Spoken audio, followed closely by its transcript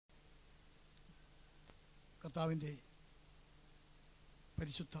കർത്താവിൻ്റെ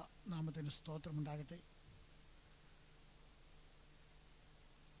പരിശുദ്ധ നാമത്തിന് സ്തോത്രമുണ്ടാകട്ടെ.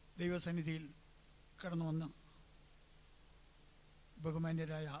 ദൈവസന്നിധിയിൽ കടന്നു വന്ന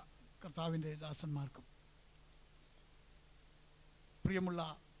ബഹുമാന്യരായ കർത്താവിൻ്റെ ദാസന്മാർക്കും പ്രിയമുള്ള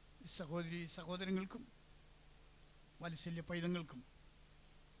സഹോദരി സഹോദരങ്ങൾക്കും വാത്സല്യ പൈതങ്ങൾക്കും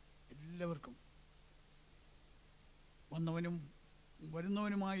എല്ലാവർക്കും വന്നവനും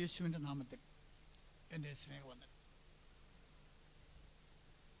വരുന്നവനുമായ യേശുവിൻ്റെ നാമത്തിൽ എൻ്റെ സ്നേഹവന്ദനം.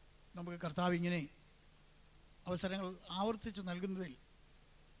 നമുക്ക് കർത്താവ് ഇങ്ങനെ അവസരങ്ങൾ ആവർത്തിച്ച് നൽകുന്നതിൽ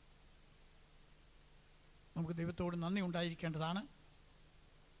നമുക്ക് ദൈവത്തോട് നന്ദി ഉണ്ടായിരിക്കേണ്ടതാണ്.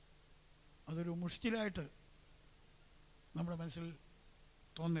 അതൊരു മുഷ്ടിലായിട്ട് നമ്മുടെ മനസ്സിൽ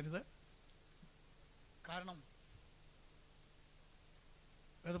തോന്നരുത്. കാരണം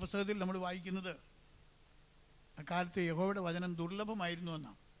വേദപുസ്തകത്തിൽ നമ്മൾ വായിക്കുന്നത് അക്കാലത്ത് യഹോവയുടെ വചനം ദുർലഭമായിരുന്നു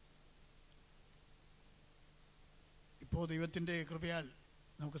എന്നാണ്. ഇപ്പോൾ ദൈവത്തിൻ്റെ കൃപയാൽ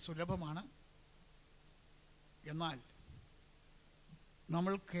നമുക്ക് സുലഭമാണ്. എന്നാൽ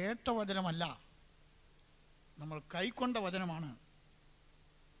നമ്മൾ കേട്ട വചനമല്ല, നമ്മൾ കൈക്കൊണ്ട വചനമാണ്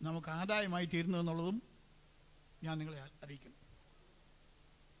നമുക്ക് ആദായമായി തീരുന്നതെന്നുള്ളതും ഞാൻ നിങ്ങളെ അറിയിക്കുന്നു.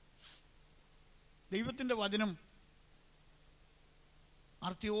 ദൈവത്തിൻ്റെ വചനം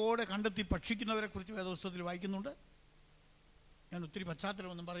ആർത്തിയോടെ കണ്ടെത്തി ഭക്ഷിക്കുന്നവരെ കുറിച്ച് വേദപുസ്തകത്തിൽ വായിക്കുന്നുണ്ട്. ഞാൻ ഒത്തിരി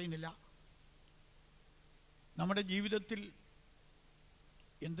പശ്ചാത്തലമൊന്നും പറയുന്നില്ല. നമ്മുടെ ജീവിതത്തിൽ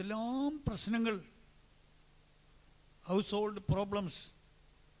എന്തെല്ലാം പ്രശ്നങ്ങൾ, ഹൗസ് ഹോൾഡ് പ്രോബ്ലംസ്,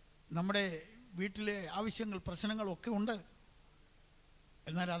 നമ്മുടെ വീട്ടിലെ ആവശ്യങ്ങൾ, പ്രശ്നങ്ങളൊക്കെ ഉണ്ട്.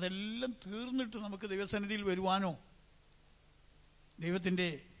 എന്നാൽ അതെല്ലാം തീർന്നിട്ട് നമുക്ക് ദൈവസന്നിധിയിൽ വരുവാനോ ദൈവത്തിൻ്റെ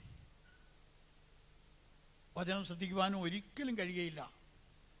വചനം ശ്രദ്ധിക്കുവാനോ ഒരിക്കലും കഴിയുകയില്ല.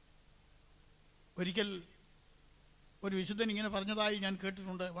 ഒരിക്കൽ ഒരു വിശുദ്ധൻ ഇങ്ങനെ പറഞ്ഞതായി ഞാൻ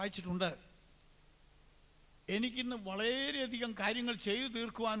കേട്ടിട്ടുണ്ട്, വായിച്ചിട്ടുണ്ട്. എനിക്കിന്ന് വളരെയധികം കാര്യങ്ങൾ ചെയ്തു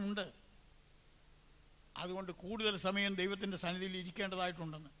തീർക്കുവാനുണ്ട്, അതുകൊണ്ട് കൂടുതൽ സമയം ദൈവത്തിൻ്റെ സന്നിധിയിൽ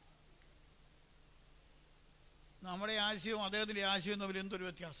ഇരിക്കേണ്ടതായിട്ടുണ്ടെന്ന്. നമ്മുടെ ആശയവും അദ്ദേഹത്തിൻ്റെ ആശയവും തമ്മിൽ എന്തൊരു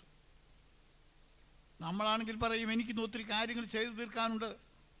വ്യത്യാസം. നമ്മളാണെങ്കിൽ പറയും എനിക്കിന്ന് ഒത്തിരി കാര്യങ്ങൾ ചെയ്തു തീർക്കാനുണ്ട്,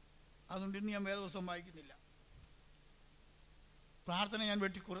 അതുകൊണ്ട് ഇന്ന് ഞാൻ വേദപുസ്തകം വായിക്കുന്നില്ല, പ്രാർത്ഥന ഞാൻ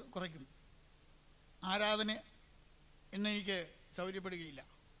വെട്ടി കുറയ്ക്കും, ആരാധന എന്നെനിക്ക് സൗകര്യപ്പെടുകയില്ല.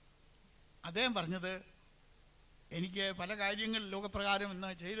 അദ്ദേഹം പറഞ്ഞത് എനിക്ക് പല കാര്യങ്ങൾ ലോകപ്രകാരം ഇന്ന്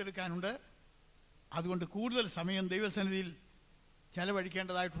ചെയ്തെടുക്കാനുണ്ട്, അതുകൊണ്ട് കൂടുതൽ സമയം ദൈവസന്നിധിയിൽ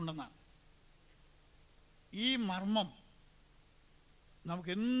ചെലവഴിക്കേണ്ടതായിട്ടുണ്ടെന്നാണ്. ഈ മർമ്മം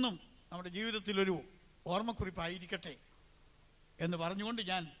നമുക്കെന്നും നമ്മുടെ ജീവിതത്തിലൊരു ഓർമ്മക്കുറിപ്പായിരിക്കട്ടെ എന്ന് പറഞ്ഞുകൊണ്ട്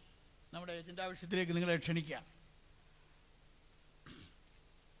ഞാൻ നമ്മുടെ ചിന്താവിഷയത്തിലേക്ക് നിങ്ങളെ ക്ഷണിക്കുകയാണ്.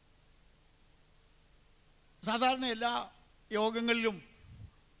 സാധാരണ എല്ലാ യോഗങ്ങളിലും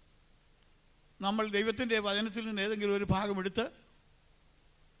നമ്മൾ ദൈവത്തിൻ്റെ വചനത്തിൽ നിന്ന് ഏതെങ്കിലും ഒരു ഭാഗമെടുത്ത്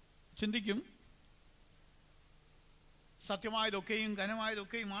ചിന്തിക്കും. സത്യമായതൊക്കെയും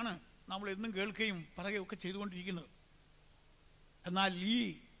ഘനമായതൊക്കെയുമാണ് നമ്മൾ എന്നും കേൾക്കുകയും പറയുകയൊക്കെ ചെയ്തുകൊണ്ടിരിക്കുന്നത്. എന്നാൽ ഈ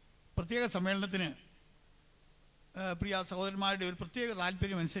പ്രത്യേക സമ്മേളനത്തിന് പ്രിയ സഹോദരന്മാരുടെ ഒരു പ്രത്യേക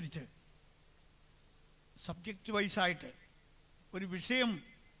താല്പര്യം അനുസരിച്ച് സബ്ജക്റ്റ് വൈസായിട്ട് ഒരു വിഷയം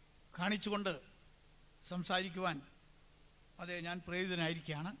കാണിച്ചുകൊണ്ട് സംസാരിക്കുവാൻ ഞാൻ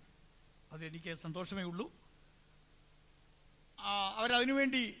പ്രേരിതനായിരിക്കുകയാണ്. അതെനിക്ക് സന്തോഷമേ ഉള്ളൂ.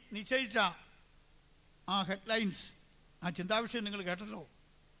 അവരതിനുവേണ്ടി നിശ്ചയിച്ച ആ ഹെഡ്ലൈൻസ്, ആ ചിന്താവിഷയം നിങ്ങൾ കേട്ടല്ലോ.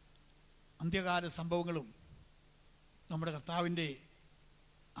 അന്ത്യകാല സംഭവങ്ങളും നമ്മുടെ കർത്താവിൻ്റെ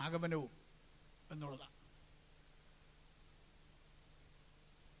ആഗമനവും എന്നുള്ളതാണ്.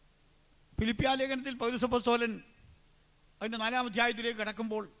 ഫിലിപ്പിയ ലേഖനത്തിൽ പൗലോസ് അപ്പോസ്തലൻ അതിൻ്റെ 4-ാം അധ്യായത്തിലേക്ക്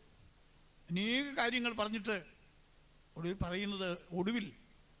കടക്കുമ്പോൾ അനേക കാര്യങ്ങൾ പറഞ്ഞിട്ട് ഒടുവിൽ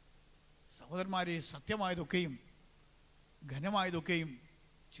സഹോദരന്മാരെ സത്യമായതൊക്കെയും ഘനമായതൊക്കെയും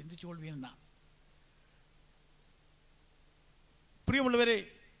ചിന്തിച്ചുകൊള്ളുവീനെന്നാണ്. പ്രിയമുള്ളവരെ,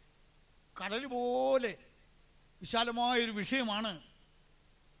 കടൽ പോലെ വിശാലമായൊരു വിഷയമാണ്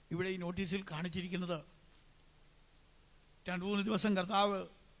ഇവിടെ ഈ നോട്ടീസിൽ കാണിച്ചിരിക്കുന്നത്. 2-3 ദിവസം കർത്താവ്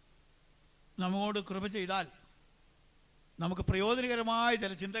നമ്മോട് കൃപ ചെയ്താൽ നമുക്ക് പ്രയോജനകരമായ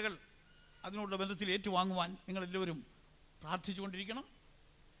ചില ചിന്തകൾ അതിനോടുള്ള ബന്ധത്തിൽ ഏറ്റുവാങ്ങുവാൻ നിങ്ങളെല്ലാവരും പ്രാർത്ഥിച്ചുകൊണ്ടിരിക്കണം.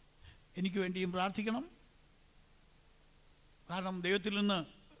 എനിക്ക് വേണ്ടിയും പ്രാർത്ഥിക്കണം. കാരണം ദൈവത്തിൽ നിന്ന്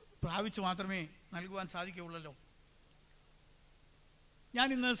പ്രാപിച്ചു മാത്രമേ നൽകുവാൻ സാധിക്കുകയുള്ളല്ലോ.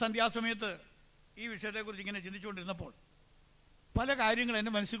 ഞാനിന്ന് സന്ധ്യാസമയത്ത് ഈ വിഷയത്തെക്കുറിച്ച് ഇങ്ങനെ ചിന്തിച്ചുകൊണ്ടിരുന്നപ്പോൾ പല കാര്യങ്ങൾ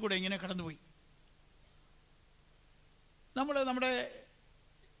എൻ്റെ മനസ്സിൽ കൂടെ ഇങ്ങനെ കടന്നുപോയി. നമ്മുടെ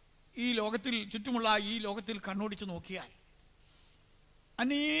ഈ ലോകത്തിൽ, ചുറ്റുമുള്ള ഈ ലോകത്തിൽ കണ്ണോടിച്ച് നോക്കിയാൽ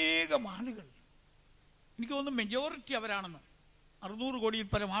അനേകം ആളുകൾ, എനിക്ക് തോന്നുന്നു മെജോറിറ്റി അവരാണെന്ന്, 600 കോടിയിൽ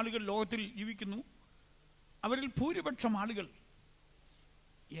പരം ആളുകൾ ലോകത്തിൽ ജീവിക്കുന്നു. അവരിൽ ഭൂരിപക്ഷം ആളുകൾ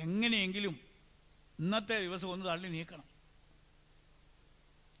എങ്ങനെയെങ്കിലും ഇന്നത്തെ ദിവസം ഒന്ന് തള്ളി നീക്കണം.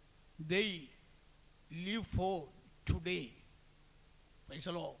 They live for today.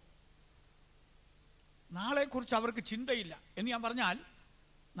 Praise Lord നാളെക്കുറിച്ച് അവർക്ക് ചിന്തയില്ല എന്ന് ഞാൻ പറഞ്ഞാൽ,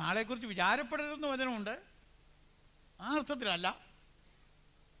 നാളെക്കുറിച്ച് വിചാരപ്പെടരുതെന്ന് വചനമുണ്ട്, ആ അർത്ഥത്തിലല്ല.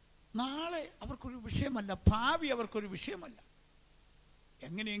 നാളെ അവർക്കൊരു വിഷയമല്ല, ഭാവി അവർക്കൊരു വിഷയമല്ല.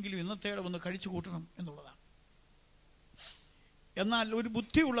 എങ്ങനെയെങ്കിലും ഇന്നത്തേടെ ഒന്ന് കഴിച്ചു കൂട്ടണം എന്നുള്ളതാണ്. എന്നാൽ ഒരു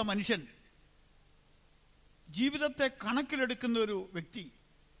ബുദ്ധിയുള്ള മനുഷ്യൻ, ജീവിതത്തെ കണക്കിലെടുക്കുന്ന ഒരു വ്യക്തി,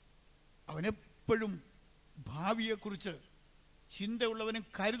 അവനെപ്പോഴും ഭാവിയെക്കുറിച്ച് ചിന്തയുള്ളവനും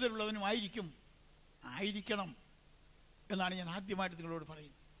കരുതലുള്ളവനും ആയിരിക്കണം എന്നാണ് ഞാൻ ആദ്യമായിട്ട് നിങ്ങളോട്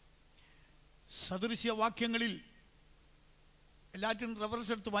പറയുന്നത്. സദൃശ്യവാക്യങ്ങളിൽ എല്ലാറ്റിനും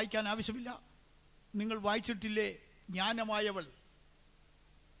റെഫറൻസ് എടുത്ത് വായിക്കാൻ ആവശ്യമില്ല. നിങ്ങൾ വായിച്ചിട്ടില്ലേ, ജ്ഞാനമായവൾ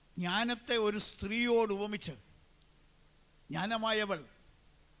ജ്ഞാനത്തെ ഒരു സ്ത്രീയോട് ഉപമിച്ച്, ജ്ഞാനമായവൾ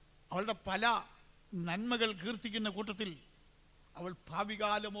അവളുടെ പല നന്മകൾ കീർത്തിക്കുന്ന കൂട്ടത്തിൽ അവൾ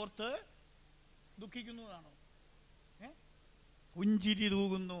ഭാവികാലമോർത്ത് ദുഃഖിക്കുന്നതാണോ? പുഞ്ചിരി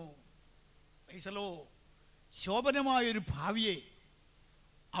തൂകുന്നു. പൈസലോ ശോഭനമായൊരു ഭാവിയെ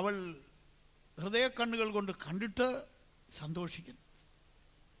അവൾ ഹൃദയക്കണ്ണുകൾ കൊണ്ട് കണ്ടിട്ട് സന്തോഷിക്കുന്നു.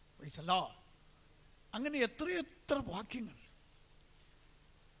 പൈസലോ അങ്ങനെ എത്രയെത്ര വാക്യങ്ങൾ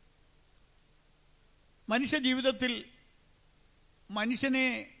മനുഷ്യ ജീവിതത്തിൽ മനുഷ്യനെ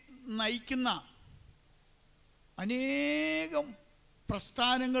നയിക്കുന്ന അനേകം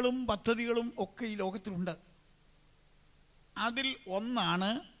പ്രസ്ഥാനങ്ങളും പദ്ധതികളും ഒക്കെ ഈ ലോകത്തിലുണ്ട്. അതിൽ ഒന്നാണ്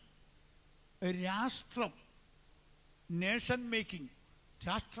രാഷ്ട്രം, നേഷൻ മേക്കിംഗ്,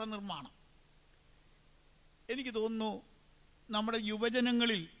 രാഷ്ട്ര നിർമ്മാണം. എനിക്ക് തോന്നുന്നു നമ്മുടെ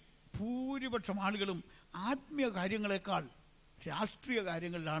യുവജനങ്ങളിൽ ഭൂരിപക്ഷം ആളുകളും ആത്മീയ കാര്യങ്ങളെക്കാൾ രാഷ്ട്രീയ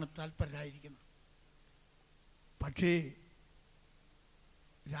കാര്യങ്ങളിലാണ് താല്പര്യരായിരിക്കുന്നത്. പക്ഷേ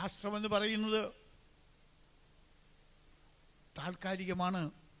രാഷ്ട്രമെന്ന് പറയുന്നത് താൽക്കാലികമാണ്,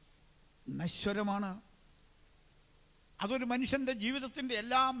 നശ്വരമാണ്. അതൊരു മനുഷ്യൻ്റെ ജീവിതത്തിൻ്റെ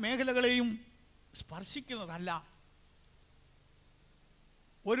എല്ലാ മേഖലകളെയും സ്പർശിക്കുന്നതല്ല.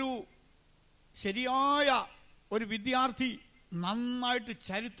 ഒരു ശരിയായ ഒരു വിദ്യാർത്ഥി നന്നായിട്ട്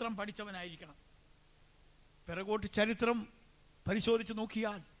ചരിത്രം പഠിച്ചവനായിരിക്കണം. പിറകോട്ട് ചരിത്രം പരിശോധിച്ച്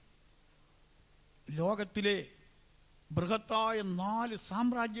നോക്കിയാൽ ലോകത്തിലെ ബൃഹത്തായ 4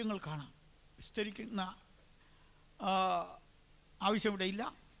 സാമ്രാജ്യങ്ങൾ കാണാം. വിസ്തരിക്കുന്ന ആവശ്യം ഇവിടെ ഇല്ല.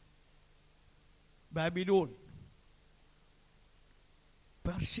 ബാബിലോൺ,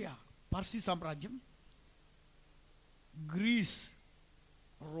 പർസി സാമ്രാജ്യം, ഗ്രീസ്,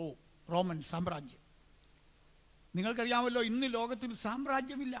 റോമൻ സാമ്രാജ്യം. നിങ്ങൾക്കറിയാമല്ലോ, ഇന്ന് ലോകത്തിൽ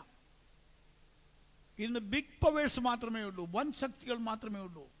സാമ്രാജ്യമില്ല. ഇന്ന് ബിഗ് പവേഴ്സ് മാത്രമേ ഉള്ളൂ, വൻ ശക്തികൾ മാത്രമേ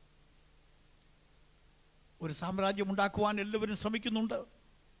ഉള്ളൂ. ഒരു സാമ്രാജ്യം ഉണ്ടാക്കുവാൻ എല്ലാവരും ശ്രമിക്കുന്നുണ്ട്.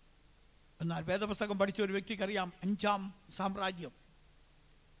 എന്നാൽ വേദപുസ്തകം പഠിച്ച ഒരു വ്യക്തിക്കറിയാം 5ാം സാമ്രാജ്യം.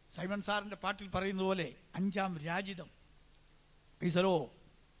 സൈമൺ സാറിൻ്റെ പാട്ടിൽ പറയുന്ന പോലെ 5ാം രാജിതം. ഈസലോ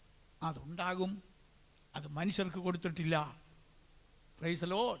അതുണ്ടാകും. അത് മനുഷ്യർക്ക് കൊടുത്തിട്ടില്ല.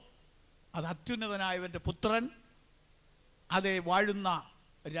 പ്രൈസലോ അത് അത്യുന്നതനായവൻ്റെ പുത്രൻ അതേ വാഴുന്ന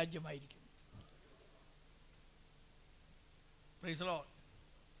രാജ്യമായിരിക്കും. പ്രൈസലോ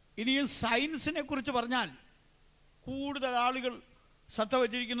ഇനിയും സയൻസിനെ കുറിച്ച് പറഞ്ഞാൽ കൂടുതൽ ആളുകൾ ശ്രദ്ധ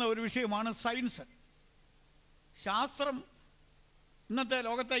വച്ചിരിക്കുന്ന ഒരു വിഷയമാണ് സയൻസ്. ശാസ്ത്രം ഇന്നത്തെ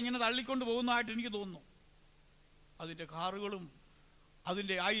ലോകത്തെ ഇങ്ങനെ തള്ളിക്കൊണ്ട് പോകുന്നതായിട്ട് എനിക്ക് തോന്നുന്നു. അതിൻ്റെ കാറുകളും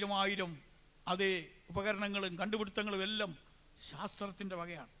അതിൻ്റെ 1000 അതേ ഉപകരണങ്ങളും കണ്ടുപിടുത്തങ്ങളും എല്ലാം ശാസ്ത്രത്തിൻ്റെ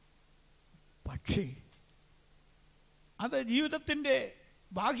വകയാണ്. പക്ഷേ അത് ജീവിതത്തിൻ്റെ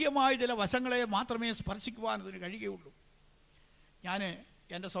ബാഹ്യമായ ചില വശങ്ങളെ മാത്രമേ സ്പർശിക്കുവാൻ അതിന് കഴിയുകയുള്ളൂ. ഞാൻ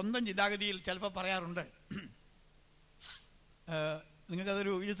എൻ്റെ സ്വന്തം ചിന്താഗതിയിൽ ചിലപ്പോൾ പറയാറുണ്ട്,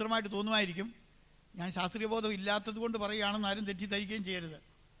 നിങ്ങൾക്കതൊരു വിചിത്രമായിട്ട് തോന്നുമായിരിക്കും. ഞാൻ ശാസ്ത്രീയബോധം ഇല്ലാത്തത് കൊണ്ട് പറയുകയാണെന്ന് ആരും തെറ്റിദ്ധരിക്കുകയും ചെയ്യരുത്.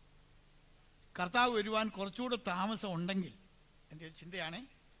 കർത്താവ് വരുവാൻ കുറച്ചുകൂടെ താമസം ഉണ്ടെങ്കിൽ, എൻ്റെ ചിന്തയാണേ,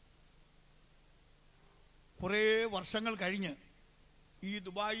 കുറേ വർഷങ്ങൾ കഴിഞ്ഞ് ഈ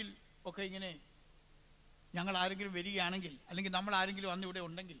ദുബായിൽ ഒക്കെ ഇങ്ങനെ ഞങ്ങൾ ആരെങ്കിലും വരികയാണെങ്കിൽ, അല്ലെങ്കിൽ നമ്മൾ ആരെങ്കിലും അന്ന് ഇവിടെ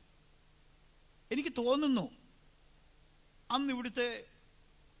ഉണ്ടെങ്കിൽ, എനിക്ക് തോന്നുന്നു അന്ന് ഇവിടുത്തെ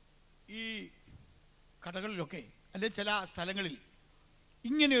ഈ കടകളിലൊക്കെ അല്ലെങ്കിൽ ചില സ്ഥലങ്ങളിൽ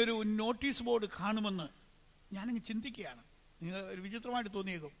ഇങ്ങനെ ഒരു നോട്ടീസ് ബോർഡ് കാണുമെന്ന് ഞാനങ്ങ് ചിന്തിക്കുകയാണ്. നിങ്ങൾ ഒരു വിചിത്രമായിട്ട്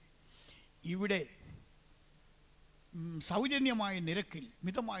തോന്നിയേക്കും. ഇവിടെ സൗജന്യമായ നിരക്കിൽ,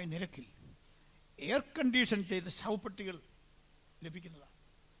 മിതമായ നിരക്കിൽ എയർ കണ്ടീഷൻ ചെയ്ത ശവപ്പെട്ടികൾ ലഭിക്കുന്നതാണ്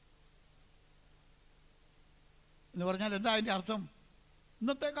എന്ന് പറഞ്ഞാൽ എന്താ അതിൻ്റെ അർത്ഥം?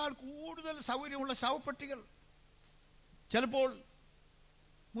 ഇന്നത്തേക്കാൾ കൂടുതൽ സൗകര്യമുള്ള ശവപ്പെട്ടികൾ ചിലപ്പോൾ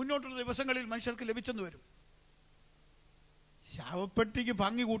മുന്നോട്ടുള്ള ദിവസങ്ങളിൽ മനുഷ്യർക്ക് ലഭിച്ചെന്ന് വരും. ശവപ്പെട്ടിക്ക്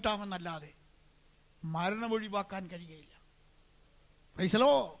ഭംഗി കൂട്ടാമെന്നല്ലാതെ മരണം ഒഴിവാക്കാൻ കഴിയുകയില്ല.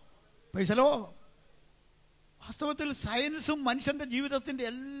 പ്രൈസലോ പ്രൈസലോ. വാസ്തവത്തിൽ സയൻസും മനുഷ്യന്റെ ജീവിതത്തിന്റെ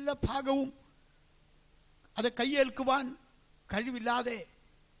എല്ലാ ഭാഗവും അത് കയ്യേൽക്കുവാൻ കഴിവില്ലാതെ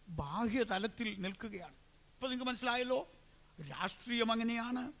ബാഹ്യതലത്തിൽ നിൽക്കുകയാണ്. ഇപ്പൊ നിങ്ങൾക്ക് മനസ്സിലായല്ലോ, രാഷ്ട്രീയം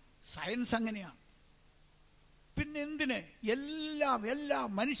അങ്ങനെയാണ്, സയൻസ് അങ്ങനെയാണ്. പിന്നെ എന്തിന് എല്ലാം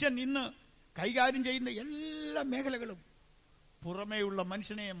മനുഷ്യൻ ഇന്ന് കൈകാര്യം ചെയ്യുന്ന എല്ലാ മേഖലകളും പുറമേയുള്ള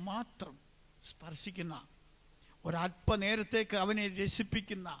മനുഷ്യനെ മാത്രം സ്പർശിക്കുന്ന, ഒരല്പനേരത്തേക്ക് അവനെ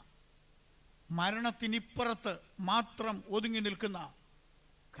രസിപ്പിക്കുന്ന, മരണത്തിനിപ്പുറത്ത് മാത്രം ഒതുങ്ങി നിൽക്കുന്ന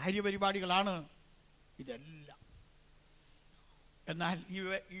കാര്യപരിപാടികളാണ് ഇതെല്ലാം. എന്നാൽ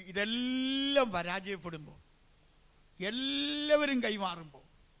ഇതെല്ലാം പരാജയപ്പെടുമ്പോൾ, എല്ലാവരും കൈമാറുമ്പോൾ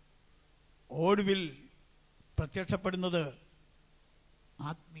ഒടുവിൽ പ്രത്യക്ഷപ്പെടുന്നത്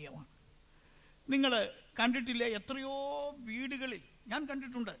ആത്മീയമാണ്. നിങ്ങൾ കണ്ടിട്ടില്ലേ, എത്രയോ വീടുകളിൽ ഞാൻ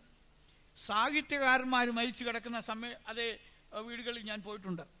കണ്ടിട്ടുണ്ട്, സാഹിത്യകാരന്മാർ മരിച്ചു കിടക്കുന്ന അതേ വീടുകളിൽ ഞാൻ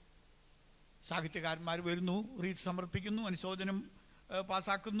പോയിട്ടുണ്ട്. സാഹിത്യകാരന്മാർ വരുന്നു, റീത്ത് സമർപ്പിക്കുന്നു, അനുശോചനം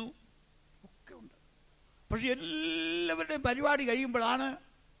പാസ്സാക്കുന്നു, ഒക്കെ ഉണ്ട്. പക്ഷെ എല്ലാവരുടെയും പരിപാടി കഴിയുമ്പോഴാണ്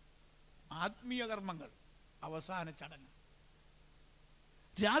ആത്മീയ കർമ്മങ്ങൾ, അവസാന ചടങ്ങ്.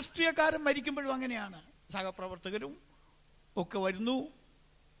 രാഷ്ട്രീയക്കാരൻ മരിക്കുമ്പോഴും അങ്ങനെയാണ്. സഹപ്രവർത്തകരും ഒക്കെ വരുന്നു,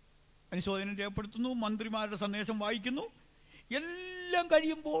 അനുശോചനം രേഖപ്പെടുത്തുന്നു, മന്ത്രിമാരുടെ സന്ദേശം വായിക്കുന്നു. എല്ലാം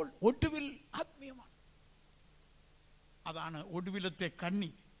കഴിയുമ്പോൾ ഒടുവിൽ ആത്മീയമാണ്. അതാണ് ഒടുവിലത്തെ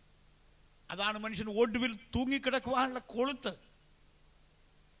കണ്ണി. അതാണ് മനുഷ്യൻ ഒടുവിൽ തൂങ്ങിക്കിടക്കുവാനുള്ള കൊളുത്ത്.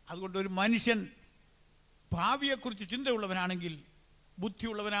 അതുകൊണ്ട് ഒരു മനുഷ്യൻ ഭാവിയെക്കുറിച്ച് ചിന്തയുള്ളവനാണെങ്കിൽ,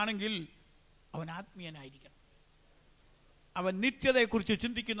 ബുദ്ധിയുള്ളവനാണെങ്കിൽ, അവൻ ആത്മീയനായിരിക്കണം. അവൻ നിത്യതയെക്കുറിച്ച്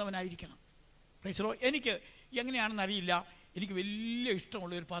ചിന്തിക്കുന്നവനായിരിക്കണം. Praise Lord. എനിക്ക് എങ്ങനെയാണെന്ന് അറിയില്ല, എനിക്ക് വലിയ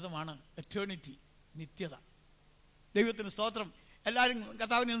ഇഷ്ടമുള്ള ഒരു പദമാണ് എറ്റേണിറ്റി, നിത്യത. ദൈവത്തിന് സ്തോത്രം. എല്ലാവരും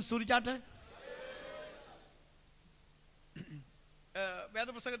കർത്താവിനെ ഒന്ന് സ്തുതിച്ചാട്ടെ.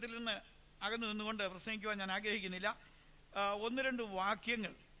 വേദപുസ്തകത്തിൽ നിന്ന് അകന്നു നിന്നുകൊണ്ട് പ്രസംഗിക്കുവാൻ ഞാൻ ആഗ്രഹിക്കുന്നില്ല. ഒന്ന് രണ്ട്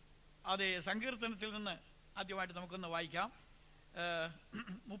വാക്യങ്ങൾ അത് സങ്കീർത്തനത്തിൽ നിന്ന് ആദ്യമായിട്ട് നമുക്കൊന്ന് വായിക്കാം.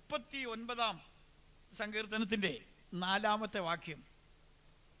 39 സങ്കീർത്തനത്തിന്റെ 4-ാമത്തെ വാക്യം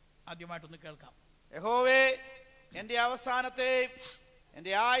ആദ്യമായിട്ടൊന്ന് കേൾക്കാം. യഹോവേ, എന്റെ അവസാനത്തെയും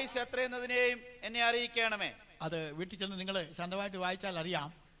എന്റെ ആയുസ് എത്രയെന്നതിനെയും എന്നെ അറിയിക്കണമേ. അത് വീട്ടിൽ ചെന്ന് നിങ്ങൾ ശാന്തമായിട്ട് വായിച്ചാൽ അറിയാം.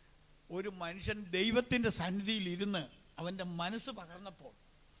 ഒരു മനുഷ്യൻ ദൈവത്തിന്റെ സന്നിധിയിൽ ഇരുന്ന് അവന്റെ മനസ്സ് പകർന്നപ്പോൾ,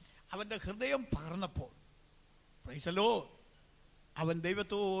 അവന്റെ ഹൃദയം പകർന്നപ്പോൾ, പ്രൈസ് ലോർഡ്, അവൻ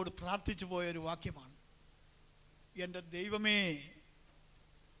ദൈവത്തോട് പ്രാർത്ഥിച്ചു പോയൊരു വാക്യമാണ്, എൻ്റെ ദൈവമേ,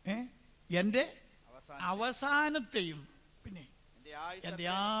 എൻ്റെ അവസാനത്തെയും പിന്നെ എൻ്റെ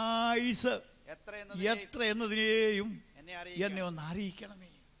ആയുസ് എത്ര എന്നതിനെയും എന്നെ ഒന്ന് അറിയിക്കണമേ.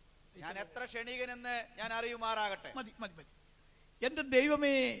 ഞാൻ എത്ര ക്ഷണികനെന്ന് ഞാൻ അറിയുമാറാകട്ടെ. മതി മതി മതി. എൻ്റെ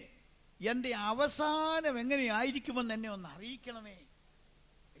ദൈവമേ, എൻ്റെ അവസാനം എങ്ങനെയായിരിക്കുമെന്ന് എന്നെ ഒന്ന് അറിയിക്കണമേ.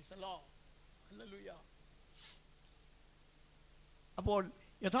 അപ്പോൾ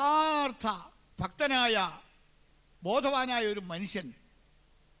യഥാർത്ഥ ഭക്തനായ ബോധവാനായ ഒരു മനുഷ്യൻ,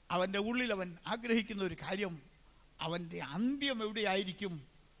 അവൻ്റെ ഉള്ളിൽ അവൻ ആഗ്രഹിക്കുന്ന ഒരു കാര്യം, അവൻ്റെ അന്ത്യം എവിടെയായിരിക്കും,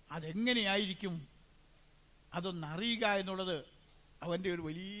 അതെങ്ങനെയായിരിക്കും, അതൊന്നറിയുക എന്നുള്ളത് അവൻ്റെ ഒരു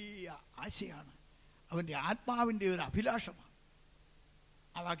വലിയ ആശയാണ്, അവൻ്റെ ആത്മാവിൻ്റെ ഒരു അഭിലാഷമാണ്.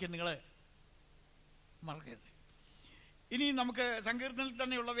 ആ വാക്യം നിങ്ങൾ മറക്കരുത്. ഇനി നമുക്ക് സങ്കീർത്തനത്തിൽ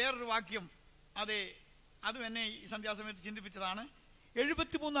തന്നെയുള്ള വേറൊരു വാക്യം, അതും എന്നെ ഈ സന്ധ്യാസമയത്ത് ചിന്തിപ്പിച്ചതാണ്.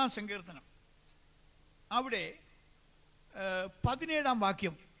 73-ാം സങ്കീർത്തനം, അവിടെ 17-ാം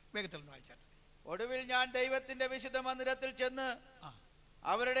വാക്യം വേഗത്തിൽ വായിച്ചാട്ടെ. ഒടുവിൽ ഞാൻ ദൈവത്തിന്റെ വിശുദ്ധ മന്ദിരത്തിൽ ചെന്ന്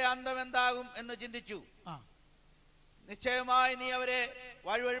അവരുടെ അന്തം എന്താകും എന്ന് ചിന്തിച്ചു. നിശ്ചയമായി നീ അവരെ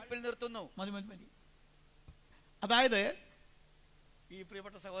വഴുവഴുപ്പിൽ നിർത്തുന്നു. മതി മതി മതി. അതായത് ഈ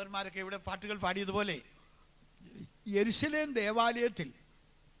പ്രിയപ്പെട്ട സഹോദരന്മാരൊക്കെ ഇവിടെ പാട്ടുകൾ പാടിയതുപോലെ, യെരുശലേം ദേവാലയത്തിൽ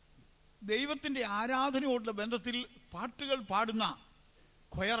ദൈവത്തിന്റെ ആരാധനയോടുള്ള ബന്ധത്തിൽ പാട്ടുകൾ പാടുന്ന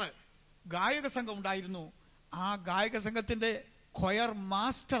കൊയർ, ഗായക സംഘം ഉണ്ടായിരുന്നു. ആ ഗായക സംഘത്തിന്റെ കൊയർ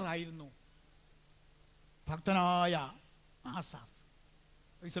മാസ്റ്റർ ആയിരുന്നു ഭക്തനായ ആസാഫ്.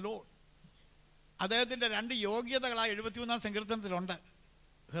 അദ്ദേഹത്തിന്റെ 2 യോഗ്യതകളായ 73-ാം സങ്കീർത്തനത്തിലുണ്ട്.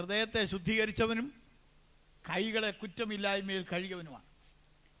 ഹൃദയത്തെ ശുദ്ധീകരിച്ചവനും കൈകളെ കുറ്റമില്ലായ്മയിൽ കഴുകിയവനുമാണ്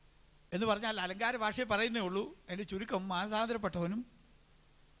എന്ന് പറഞ്ഞാൽ അലങ്കാര ഭാഷയെ പറയുന്നേ ഉള്ളൂ. അതിന്റെ ചുരുക്കം മാനസാന്തരപ്പെട്ടവനും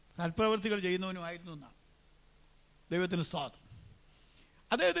സൽപ്രവൃത്തികൾ ചെയ്യുന്നവനുമായിരുന്നു എന്നാണ്. ദൈവത്തിന് സ്തോത്രം.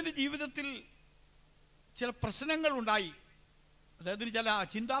 അദ്ദേഹത്തിന്റെ ജീവിതത്തിൽ ചില പ്രശ്നങ്ങൾ ഉണ്ടായി, അദ്ദേഹത്തിന് ചില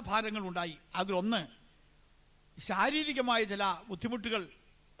ചിന്താഭാരങ്ങൾ ഉണ്ടായി. അതിലൊന്ന് ശാരീരികമായ ചില ബുദ്ധിമുട്ടുകൾ,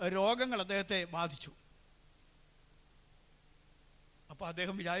 രോഗങ്ങൾ അദ്ദേഹത്തെ ബാധിച്ചു. അപ്പൊ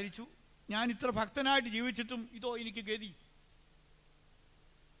അദ്ദേഹം വിചാരിച്ചു, ഞാൻ ഇത്ര ഭക്തനായിട്ട് ജീവിച്ചിട്ടും ഇതോ എനിക്ക് ഗതി,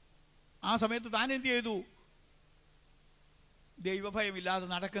 ആ സമയത്ത് താൻ എന്ത് ചെയ്തു? ദൈവഭയമില്ലാതെ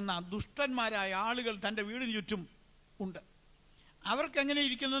നടക്കുന്ന ദുഷ്ടന്മാരായ ആളുകൾ തൻ്റെ വീടിന് ചുറ്റും ഉണ്ട്. അവർക്കെങ്ങനെ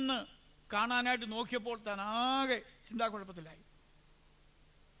ഇരിക്കുന്നെന്ന് കാണാനായിട്ട് നോക്കിയപ്പോൾ താൻ ആകെ ചിന്താക്കുഴപ്പത്തിലായി.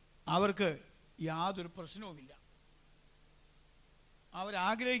 അവർക്ക് യാതൊരു പ്രശ്നവുമില്ല,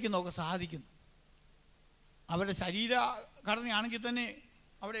 അവരാഗ്രഹിക്കുന്നതൊക്കെ സാധിക്കുന്നു. അവരുടെ ശരീരഘടനയാണെങ്കിൽ തന്നെ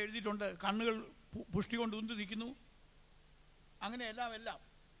അവിടെ എഴുതിയിട്ടുണ്ട്, കണ്ണുകൾ പുഷ്ടി കൊണ്ട് ഉന്തി നിൽക്കുന്നു, അങ്ങനെയെല്ലാം.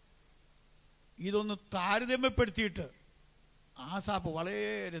 ഇതൊന്ന് താരതമ്യപ്പെടുത്തിയിട്ട് ആസാഫ്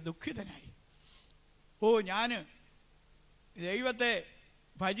വളരെ ദുഃഖിതനായി. ഞാൻ ദൈവത്തെ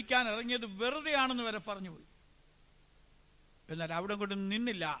ഭജിക്കാൻ ഇറങ്ങിയത് വെറുതെയാണെന്ന് വരെ പറഞ്ഞുപോയി. എന്നാൽ അവിടെ കൊണ്ട്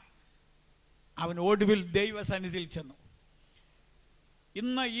നിന്നില്ല. അവൻ ഒടുവിൽ ദൈവസന്നിധിയിൽ ചെന്നു.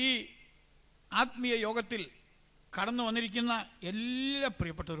 ഇന്ന് ഈ ആത്മീയ യോഗത്തിൽ കടന്നു വന്നിരിക്കുന്ന എല്ലാ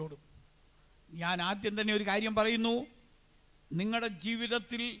പ്രിയപ്പെട്ടവരോടും ഞാൻ ആദ്യം തന്നെ ഒരു കാര്യം പറയുന്നു. നിങ്ങളുടെ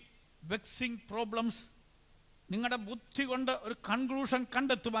ജീവിതത്തിൽ വെക്സിങ് പ്രോബ്ലംസ്, നിങ്ങളുടെ ബുദ്ധി കൊണ്ട് ഒരു കൺക്ലൂഷൻ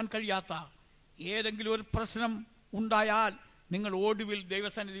കണ്ടെത്തുവാൻ കഴിയാത്ത ഏതെങ്കിലും ഒരു പ്രശ്നം ഉണ്ടായാൽ നിങ്ങൾ ഒടുവിൽ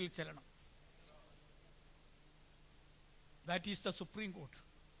ദൈവസന്നിധിയിൽ ചെല്ലണം. That is the supreme court.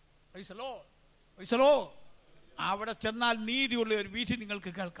 Praise the Lord, praise the Lord. അവിടെ ചെന്നാൽ നീതിയുള്ള ഒരു വീഥി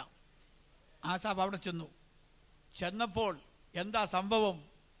നിങ്ങൾക്ക് കേൾക്കാം. ആസാഫ് അവിടെ ചെന്നപ്പോൾ എന്താ സംഭവം?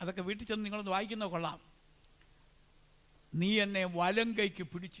 അതൊക്കെ വീട്ടിൽ ചെന്ന് നിങ്ങളൊന്ന് വായിക്കുന്നത് കൊള്ളാം. നീ എന്നെ വലം കൈക്ക്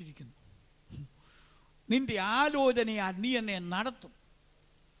പിടിച്ചിരിക്കുന്നു, നിന്റെ ആലോചനയാൽ നീ എന്നെ നടത്തും,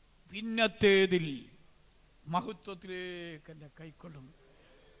 പിന്നത്തേതിൽ മഹത്വത്തിലേക്ക് എന്നെ കൈക്കൊള്ളും.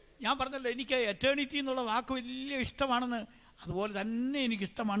 ഞാൻ പറഞ്ഞല്ലോ, എനിക്ക് എറ്റേണിറ്റി എന്നുള്ള വാക്ക് വലിയ ഇഷ്ടമാണെന്ന്. അതുപോലെ തന്നെ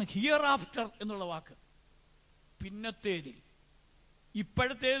എനിക്കിഷ്ടമാണ് ഹിയർ ആഫ്റ്റർ എന്നുള്ള വാക്ക്. പിന്നത്തേതിൽ,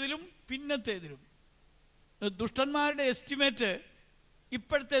 ഇപ്പോഴത്തേതിലും പിന്നത്തേതിലും. ദുഷ്ടന്മാരുടെ എസ്റ്റിമേറ്റ്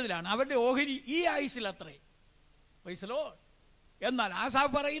ഇപ്പോഴത്തേതിലാണ്, അവരുടെ ഓഹരി ഈ ആയുസിൽ അത്രേ. Praise the Lord. എന്നാൽ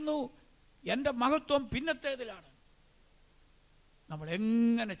ആസാഫ് പറയുന്നു, എൻ്റെ മഹത്വം പിന്നത്തേതിലാണ്. നമ്മൾ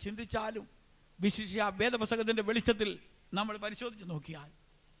എങ്ങനെ ചിന്തിച്ചാലും, വിശിഷ്യ വേദപുസ്തകത്തിൻ്റെ വെളിച്ചത്തിൽ നമ്മൾ പരിശോധിച്ച് നോക്കിയാൽ,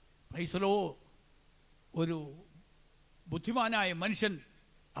 പ്രൈസ് ദി ലോർഡ്, ഒരു ബുദ്ധിമാനായ മനുഷ്യൻ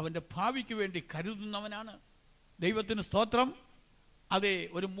അവൻ്റെ ഭാവിക്ക് വേണ്ടി കരുതുന്നവനാണ്. ദൈവത്തിന് സ്തോത്രം. അതെ,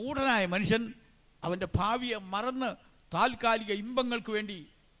 ഒരു മൂഢനായ മനുഷ്യൻ അവൻ്റെ ഭാവിയെ മറന്ന് താൽക്കാലിക ഇമ്പങ്ങൾക്ക് വേണ്ടി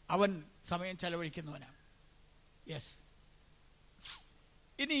അവൻ സമയം ചെലവഴിക്കുന്നവനാണ്. യെസ്.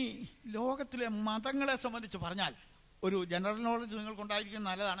 ഇനി ലോകത്തിലെ മതങ്ങളെ സംബന്ധിച്ച് പറഞ്ഞാൽ ഒരു ജനറൽ നോളജ് നിങ്ങൾക്കുണ്ടായിരിക്കുന്നത്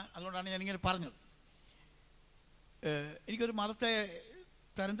നല്ലതാണ്. അതുകൊണ്ടാണ് ഞാനിങ്ങനെ പറഞ്ഞത്. എനിക്കൊരു മതത്തെ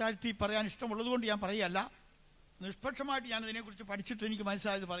തരം താഴ്ത്തി പറയാൻ ഇഷ്ടമുള്ളത് കൊണ്ട് ഞാൻ പറയുകയല്ല, നിഷ്പക്ഷമായിട്ട് ഞാൻ ഇതിനെക്കുറിച്ച് പഠിച്ചിട്ട് എനിക്ക്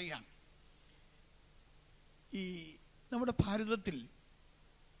മനസ്സിലായത് പറയുകയാണ്. ഈ നമ്മുടെ ഭാരതത്തിൽ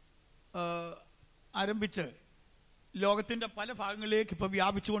ആരംഭിച്ച് ലോകത്തിൻ്റെ പല ഭാഗങ്ങളിലേക്ക് ഇപ്പോൾ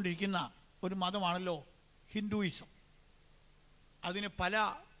വ്യാപിച്ചുകൊണ്ടിരിക്കുന്ന ഒരു മതമാണല്ലോ ഹിന്ദുയിസം. അതിന് പല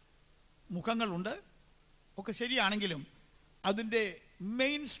മുഖങ്ങളുണ്ട്, ഒക്കെ ശരിയാണെങ്കിലും അതിൻ്റെ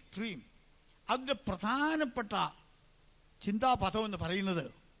മെയിൻ സ്ട്രീം, അതിൻ്റെ പ്രധാനപ്പെട്ട ചിന്താപഥം എന്ന് പറയുന്നത്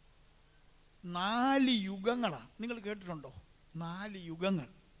 4 യുഗങ്ങളാണ്. നിങ്ങൾ കേട്ടിട്ടുണ്ടോ? 4 യുഗങ്ങൾ.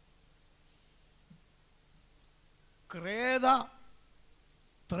 ക്രേത,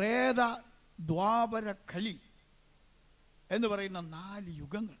 ത്രേത, ദ്വാപര, കലി എന്ന് പറയുന്ന 4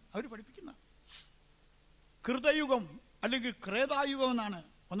 യുഗങ്ങൾ അവർ പഠിപ്പിക്കുന്ന. കൃതയുഗം അല്ലെങ്കിൽ ക്രേതായുഗം എന്നാണ്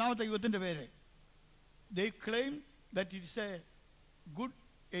ഒന്നാമത്തെ യുഗത്തിൻ്റെ പേര്. ദേ claim that it's A good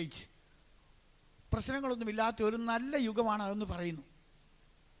age. പ്രശ്നങ്ങളൊന്നുമില്ലാത്ത ഒരു നല്ല യുഗമാണ് അതെന്ന് പറയുന്നു.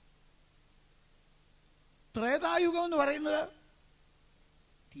 ത്രേതായുഗം എന്ന് പറയുന്നത്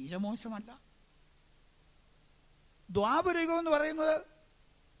തീരെ മോശമല്ല. ദ്വാപരയുഗം എന്ന് പറയുന്നത്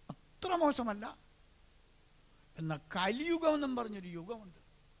അത്ര മോശമല്ല. എന്നാൽ കലിയുഗം എന്നും പറഞ്ഞൊരു യുഗമുണ്ട്.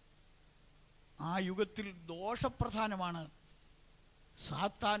 ആ യുഗത്തിൽ ദോഷപ്രധാനമാണ്.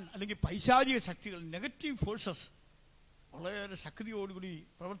 സാത്താൻ അല്ലെങ്കിൽ പൈശാചിക ശക്തികൾ, നെഗറ്റീവ് ഫോഴ്സസ് വളരെ ശക്തിയോടുകൂടി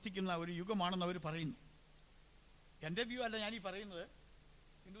പ്രവർത്തിക്കുന്ന ഒരു യുഗമാണെന്ന് അവർ പറയുന്നു. എൻ്റെ വ്യൂ അല്ല ഞാനീ പറയുന്നത്,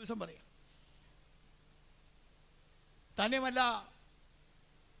 ഹിന്ദുവിസം പറയാം. തന്നെയുമല്ല,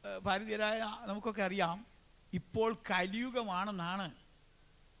 ഭാരതീയരായ നമുക്കൊക്കെ അറിയാം, ഇപ്പോൾ കലിയുഗമാണെന്നാണ്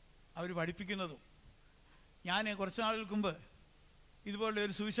അവർ പഠിപ്പിക്കുന്നത്. ഞാൻ കുറച്ച് നാളുകൾക്ക് മുമ്പ് ഇതുപോലുള്ള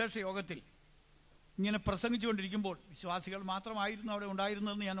ഒരു സുവിശേഷ യോഗത്തിൽ ഇങ്ങനെ പ്രസംഗിച്ചുകൊണ്ടിരിക്കുമ്പോൾ, വിശ്വാസികൾ മാത്രമായിരുന്നു അവിടെ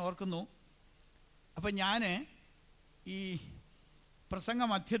ഉണ്ടായിരുന്നതെന്ന് ഞാൻ ഓർക്കുന്നു. അപ്പം ഞാൻ ഈ പ്രസംഗ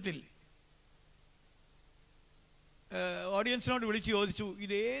മധ്യത്തിൽ ഓഡിയൻസിനോട് വിളിച്ച് ചോദിച്ചു,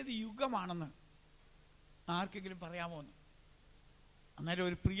 ഇതേത് യുഗമാണെന്ന് ആർക്കെങ്കിലും പറയാമോ എന്ന്. അന്നേരം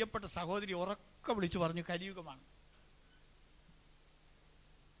ഒരു പ്രിയപ്പെട്ട സഹോദരി ഉറക്കെ വിളിച്ചു പറഞ്ഞു, കലിയുഗമാണ്.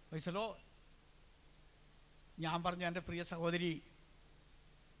 വൈസലോ, ഞാൻ പറഞ്ഞു, എൻ്റെ പ്രിയ സഹോദരി,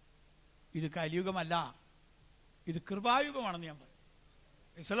 ഇത് കലിയുഗമല്ല, ഇത് കൃപായുഗമാണെന്ന് ഞാൻ പറഞ്ഞു.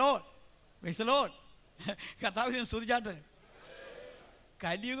 വൈസലോ, പ്രൈസ് ദി ലോർഡ്. കർത്താവിനെ സ്തുതിച്ചാട്ട്.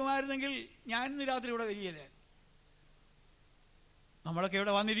 കലിയുഗമായിരുന്നെങ്കിൽ ഞാൻ ഇന്ന് രാത്രി ഇവിടെ വരികയില്ലേ. നമ്മളൊക്കെ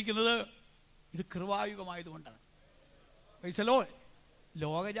ഇവിടെ വന്നിരിക്കുന്നത് ഇത് കൃപായുഗമായതുകൊണ്ടാണ്. Praise the Lord.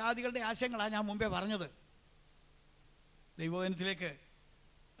 ലോകജാതികളുടെ ആശയങ്ങളാണ് ഞാൻ മുമ്പേ പറഞ്ഞത്. ദൈവവചനത്തിലേക്ക്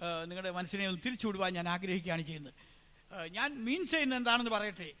നിങ്ങളുടെ മനസ്സിനെ ഒന്ന് തിരിച്ചുവിടുവാൻ ഞാൻ ആഗ്രഹിക്കുകയാണ് ചെയ്യുന്നത്. ഞാൻ മീൻ ചെയ്യുന്നത് എന്താണെന്ന്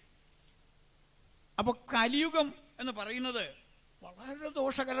പറയട്ടെ. അപ്പോൾ കലിയുഗം എന്ന് പറയുന്നത് വളരെ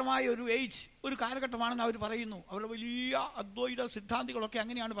ദോഷകരമായ ഒരു ഏജ്, ഒരു കാലഘട്ടമാണെന്ന് അവർ പറയുന്നു. അവരുടെ വലിയ അദ്വൈത സിദ്ധാന്തികളൊക്കെ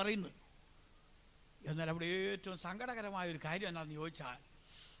അങ്ങനെയാണ് പറയുന്നത്. എന്നാൽ അവിടെ ഏറ്റവും സങ്കടകരമായ ഒരു കാര്യം എന്താണെന്ന് ചോദിച്ചാൽ,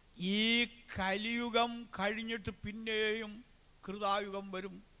 ഈ കലിയുഗം കഴിഞ്ഞിട്ട് പിന്നെയും കൃതായുഗം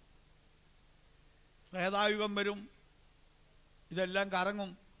വരും, ത്രേതായുഗം വരും, ഇതെല്ലാം കറങ്ങും,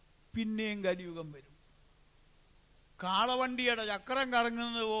 പിന്നെയും കലിയുഗം വരും. കാളവണ്ടിയുടെ ചക്രം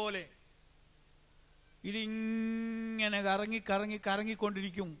കറങ്ങുന്നത് പോലെ ഇതിങ്ങനെ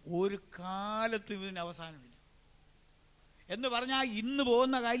കറങ്ങിക്കൊണ്ടിരിക്കും. ഒരു കാലത്തും ഇതിന് അവസാനമില്ല. എന്ന് പറഞ്ഞാൽ ഇന്ന്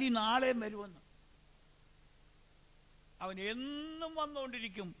പോകുന്ന കലി നാളെയും വരുമെന്ന്. അവൻ എന്നും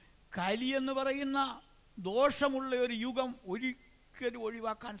വന്നുകൊണ്ടിരിക്കും. കലി എന്ന് പറയുന്ന ദോഷമുള്ള ഒരു യുഗം ഒരിക്കലും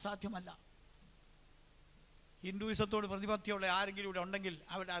ഒഴിവാക്കാൻ സാധ്യമല്ല. ഹിന്ദുയിസത്തോട് പ്രതിപത്തിയുള്ള ആരെങ്കിലും ഇവിടെ ഉണ്ടെങ്കിൽ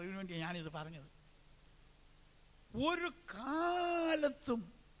അവരുടെ അറിവിന് വേണ്ടി ഞാനിത് പറഞ്ഞത്. ഒരു കാലത്തും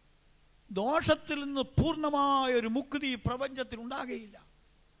ദോഷത്തിൽ നിന്ന് പൂർണ്ണമായൊരു മുക്തി പ്രപഞ്ചത്തിൽ ഉണ്ടാകുകയില്ല.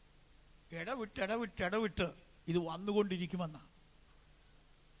 ഇടവിട്ട് ഇത് വന്നുകൊണ്ടിരിക്കുമെന്നാണ്.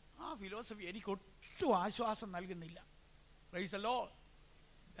 ആ ഫിലോസഫി എനിക്ക് ഒട്ടും ആശ്വാസം നൽകുന്നില്ല. Praise the Lord.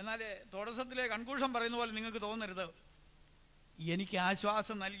 എന്നാൽ തുടക്കത്തിലെ കൺക്ലൂഷൻ പറയുന്ന പോലെ നിങ്ങൾക്ക് തോന്നരുത്. എനിക്ക്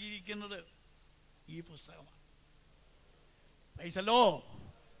ആശ്വാസം നൽകിയിരിക്കുന്നത് ഈ പുസ്തകമാണ്. Praise the Lord.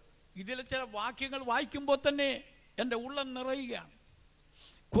 ഇതിലെ ചില വാക്യങ്ങൾ വായിക്കുമ്പോൾ തന്നെ എൻ്റെ ഉള്ളം നിറയുകയാണ്.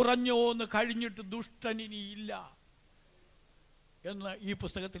 കുറഞ്ഞോന്ന് കഴിഞ്ഞിട്ട് ദുഷ്ടനിനിയില്ല എന്ന് ഈ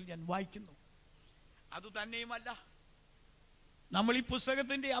പുസ്തകത്തിൽ ഞാൻ വായിക്കുന്നു. അതുതന്നെയുമല്ല, നമ്മൾ ഈ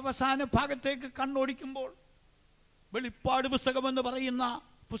പുസ്തകത്തിൻ്റെ അവസാന ഭാഗത്തേക്ക് കണ്ണോടിക്കുമ്പോൾ, വെളിപ്പാട് പുസ്തകമെന്ന് പറയുന്ന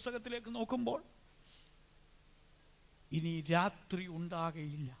പുസ്തകത്തിലേക്ക് നോക്കുമ്പോൾ, ഇനി രാത്രി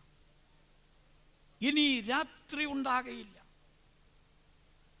ഉണ്ടാകയില്ല, ഇനി രാത്രി ഉണ്ടാകയില്ല.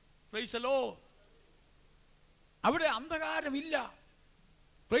 Praise the Lord. അവിടെ അന്ധകാരമില്ല.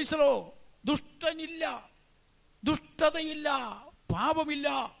 Praise the Lord. ദുഷ്ടനില്ല, ദുഷ്ടതയില്ല, പാപമില്ല.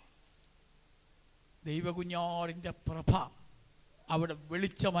 ദൈവകുഞ്ഞാടിന്റെ പ്രഭ അവിടെ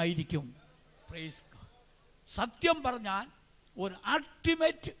വെളിച്ചമായിരിക്കും. പ്രൈസ്. സത്യം പറഞ്ഞാൽ ഒരു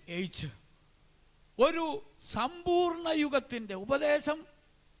അൾട്ടിമേറ്റ് ഏജ്, ഒരു സമ്പൂർണ്ണ യുഗത്തിന്റെ ഉപദേശം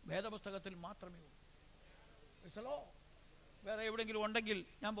വേദപുസ്തകത്തിൽ മാത്രമേ ഉള്ളൂ. Praise the Lord. വേറെ എവിടെയെങ്കിലും ഉണ്ടെങ്കിൽ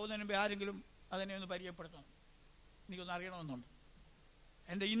ഞാൻ പോകുന്നതിന് മുമ്പ് ആരെങ്കിലും അതിനെ ഒന്ന് പരിചയപ്പെടുത്തണം, എനിക്കൊന്ന് അറിയണമെന്നുണ്ട്.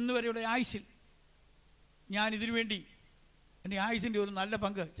 എൻ്റെ ഇന്ന് വരെയുള്ള ആയുസ്സിൽ ഞാൻ ഇതിനു വേണ്ടി എൻ്റെ ആയുസിൻ്റെ ഒരു നല്ല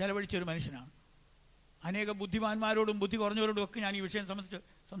പങ്ക് ചെലവഴിച്ച ഒരു മനുഷ്യനാണ്. അനേക ബുദ്ധിമാന്മാരോടും ബുദ്ധി കുറഞ്ഞവരോടും ഒക്കെ ഞാൻ ഈ വിഷയം സംബന്ധിച്ച്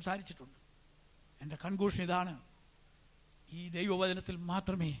സംസാരിച്ചിട്ടുണ്ട്. എൻ്റെ കൺക്ലൂഷൻ ഇതാണ്: ഈ ദൈവവചനത്തിൽ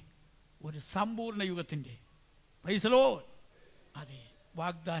മാത്രമേ ഒരു സമ്പൂർണ്ണ യുഗത്തിൻ്റെ, പ്രൈസ് ദി ലോർഡ്, അതെ,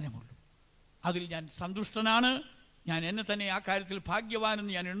 വാഗ്ദാനമുള്ളൂ. അതിൽ ഞാൻ സന്തുഷ്ടനാണ്. ഞാൻ എന്നെ തന്നെ ആ കാര്യത്തിൽ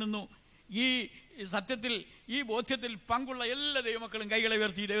ഭാഗ്യവാനെന്ന് ഞാൻ എണ്ണുന്നു. ഈ സത്യത്തിൽ, ഈ ബോധ്യത്തിൽ പങ്കുള്ള എല്ലാ ദൈവമക്കളും കൈകളെ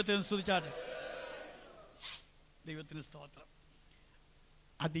ഉയർത്തി ദൈവത്തെ സ്തുതിച്ചാട്ടെ. ദൈവത്തിന് സ്തോത്രം.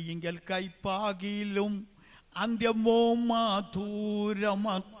 അതിയിങ്കൽ കൈപ്പാകിലും അന്ത്യമോ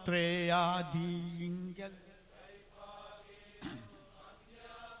മധുരമത്രേ. ആദിയിങ്കൽ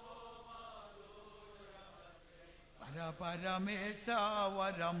പരപരമേശ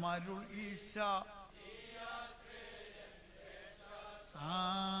വരമരുൾ ഈശ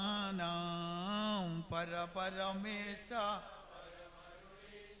സാനാം പരപരമേശ.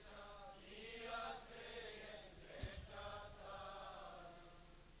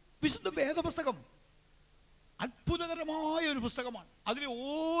 വിശുദ്ധ വേദപുസ്തകം അത്ഭുതകരമായ ഒരു പുസ്തകമാണ്. അതിലെ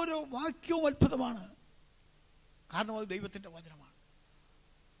ഓരോ വാക്യവും അത്ഭുതമാണ്. കാരണം അത് ദൈവത്തിൻ്റെ വചനമാണ്.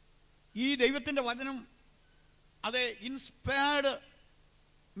 ഈ ദൈവത്തിൻ്റെ വചനം അത് ഇൻസ്പയർഡ്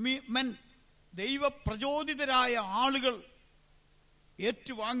മെൻ, ദൈവപ്രചോദിതരായ ആളുകൾ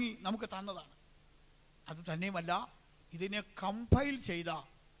ഏറ്റുവാങ്ങി നമുക്ക് തന്നതാണ്. അത് തന്നെയുമല്ല, ഇതിനെ കമ്പൈൽ ചെയ്ത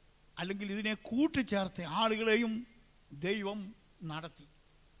അല്ലെങ്കിൽ ഇതിനെ കൂട്ടിച്ചേർത്ത ആളുകളെയും ദൈവം നടത്തി.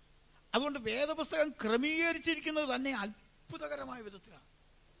 അതുകൊണ്ട് വേദപുസ്തകം ക്രമീകരിച്ചിരിക്കുന്നത് തന്നെ അത്ഭുതകരമായ വിധത്തിലാണ്.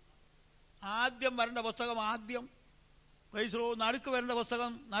 ആദ്യം വരേണ്ട പുസ്തകം ആദ്യം, പ്രൈസ് ദി ലോർഡ്. നടുക്ക് വരേണ്ട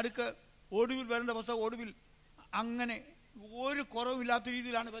പുസ്തകം നടുക്ക്, ഒടുവിൽ വരേണ്ട പുസ്തകം ഒടുവിൽ. അങ്ങനെ ഒരു കുറവില്ലാത്ത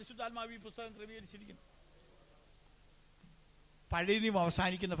രീതിയിലാണ് പരിശുദ്ധാത്മാവ് ഈ പുസ്തകം ക്രമീകരിച്ചിരിക്കുന്നത്. പഴയ നിയമം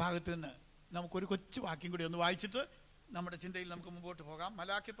അവസാനിക്കുന്ന ഭാഗത്ത് നിന്ന് നമുക്കൊരു കൊച്ചു വാക്യം കൂടി ഒന്ന് വായിച്ചിട്ട് നമ്മുടെ ചിന്തയിൽ നമുക്ക് മുമ്പോട്ട് പോകാം.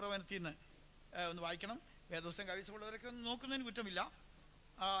 മലാക്കി പ്രവചനത്തിൽ നിന്ന് ഒന്ന് വായിക്കണം. വേദപുസ്തകം കൈവശമുള്ളവരൊക്കെ ഒന്ന് നോക്കുന്നതിന് കുറ്റമില്ല.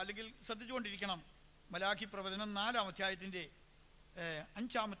 അല്ലെങ്കിൽ ശ്രദ്ധിച്ചുകൊണ്ടിരിക്കണം. മലാഖി പ്രവചനം 4-ാം അധ്യായത്തിന്റെ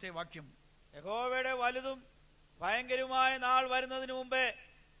 5-ാമത്തെ വാക്യം. യഹോവയുടെ വലുതും ഭയങ്കരവുമായ നാൾ വരുന്നതിന് മുമ്പേ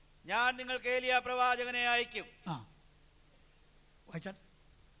ഞാൻ നിങ്ങൾക്ക് ഏലിയ പ്രവാചകനെ അയക്കും.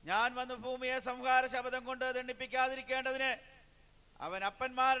 ഞാൻ വന്ന് ഭൂമിയെ സംഹാര ശബ്ദം കൊണ്ട് ദണ്ഡിപ്പിക്കാതിരിക്കേണ്ടതിന് അവൻ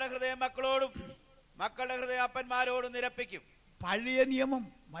അപ്പന്മാരുടെ ഹൃദയം മക്കളോടും മക്കളുടെ ഹൃദയം അപ്പന്മാരോടും നിരപ്പിക്കും. പഴയ നിയമം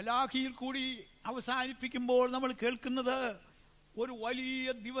മലാഖിയിൽ കൂടി അവസാനിപ്പിക്കുമ്പോൾ നമ്മൾ കേൾക്കുന്നത് ഒരു വലിയ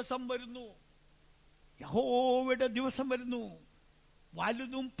ദിവസം വരുന്നു, യഹോവയുടെ ദിവസം വരുന്നു,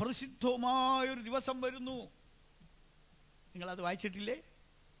 വലുതും പ്രസിദ്ധവുമായ ഒരു ദിവസം വരുന്നു. നിങ്ങളത് വായിച്ചിട്ടില്ലേ?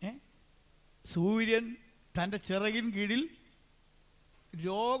 സൂര്യൻ തൻ്റെ ചിറകിൻ കീഴിൽ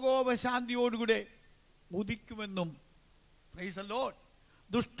രോഗോപശാന്തിയോടുകൂടെ ഉദിക്കുമെന്നും, പ്രൈസ് ദി ലോർഡ്,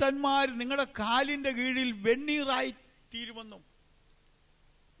 ദുഷ്ടന്മാർ നിങ്ങളുടെ കാലിന്റെ കീഴിൽ വെണ്ണീറായി തീരുമെന്നും,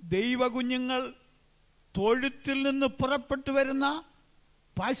 ദൈവകുഞ്ഞുങ്ങൾ തൊഴുത്തിൽ നിന്ന് പുറപ്പെട്ടു വരുന്ന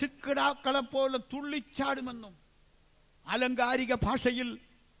പശുക്കിടാക്കളെ പോലെ തുള്ളിച്ചാടുമെന്നും ആലങ്കാരിക ഭാഷയിൽ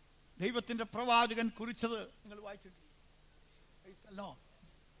ദൈവത്തിന്റെ പ്രവാചകൻ കുറിച്ചത് നിങ്ങൾ വായിച്ചിട്ടില്ല?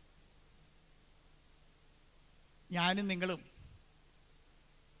 ഞാനും നിങ്ങളും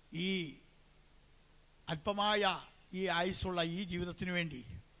ഈ അല്പമായ ഈ ആയുസ്സുള്ള ഈ ജീവിതത്തിനു വേണ്ടി,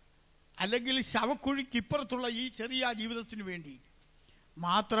 അല്ലെങ്കിൽ ശവക്കുഴിക്കിപ്പുറത്തുള്ള ഈ ചെറിയ ജീവിതത്തിനു വേണ്ടി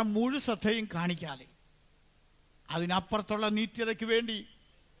മാത്രം മുഴു ശ്രദ്ധയും കാണിക്കാതെ അതിനപ്പുറത്തുള്ള നിത്യതയ്ക്ക് വേണ്ടി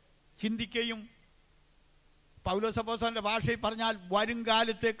ചിന്തിക്കുകയും, പൗലോസ് അപ്പോസ്തലന്റെ ഭാഷയിൽ പറഞ്ഞാൽ വരും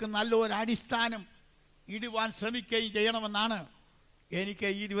കാലത്തേക്ക് നല്ലൊരു അടിസ്ഥാനം ഇടുവാൻ ശ്രമിക്കുകയും ചെയ്യണമെന്നാണ് എനിക്ക്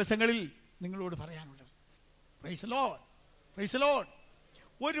ഈ ദിവസങ്ങളിൽ നിങ്ങളോട് പറയാനുള്ളത്. Praise the Lord, praise the Lord.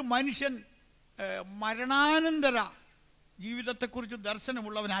 ഒരു മനുഷ്യൻ മരണാനന്തര ജീവിതത്തെക്കുറിച്ച്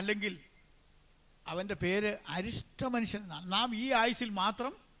ദർശനമുള്ളവനല്ലെങ്കിൽ അവൻ്റെ പേര് അരിഷ്ട മനുഷ്യൻ എന്നാണ്. നാം ഈ ആയുസിൽ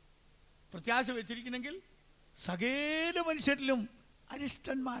മാത്രം പ്രത്യാശ വെച്ചിരിക്കുന്നെങ്കിൽ സകല മനുഷ്യരിലും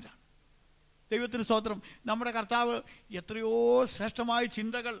അരിഷ്ടന്മാരാണ്. ദൈവത്തിന് സ്തോത്രം. നമ്മുടെ കർത്താവ് എത്രയോ ശ്രേഷ്ഠമായ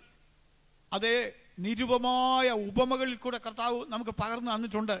ചിന്തകൾ, അതേ നിരുപമായ ഉപമകളിൽ കൂടെ കർത്താവ് നമുക്ക് പകർന്നു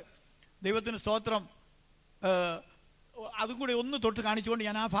തന്നിട്ടുണ്ട്. ദൈവത്തിന് സ്തോത്രം. അതും കൂടെ ഒന്ന് തൊട്ട് കാണിച്ചുകൊണ്ട്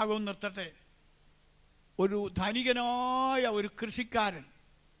ഞാൻ ആ ഭാഗവും നിർത്തട്ടെ. ഒരു ധനികനായ ഒരു കൃഷിക്കാരൻ,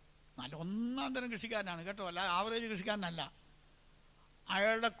 നല്ല ഒന്നാം തരം കൃഷിക്കാരനാണ് കേട്ടോ, അല്ല ആവറേജ് കൃഷിക്കാരനല്ല.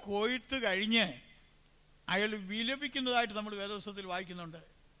 അയാളുടെ കൊയ്ത്ത് കഴിഞ്ഞ് അയാൾ വിലപിക്കുന്നതായിട്ട് നമ്മൾ വേദപുസ്തകത്തിൽ വായിക്കുന്നുണ്ട്.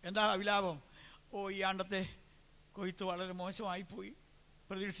 എന്താ വിലാപം? ഈ ആണ്ടത്തെ കൊയ്ത്ത് വളരെ മോശമായിപ്പോയി,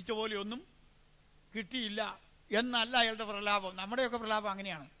 പ്രതീക്ഷിച്ച പോലെയൊന്നും കിട്ടിയില്ല എന്നല്ല അയാളുടെ പ്രലാപം. നമ്മുടെയൊക്കെ പ്രലാപം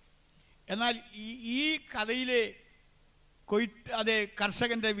അങ്ങനെയാണ്. എന്നാൽ ഈ കഥയിലെ അതേ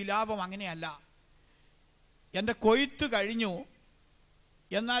കർഷകന്റെ വിലാപം അങ്ങനെയല്ല. എൻ്റെ കൊയ്ത്ത് കഴിഞ്ഞു,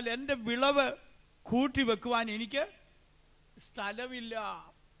 എന്നാൽ എൻ്റെ വിളവ് കൂട്ടി വെക്കുവാൻ എനിക്ക് സ്ഥലമില്ല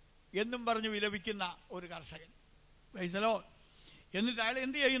എന്നും പറഞ്ഞ് വിലപിക്കുന്ന ഒരു കർഷകൻ. വൈസലോ. എന്നിട്ട് അയാൾ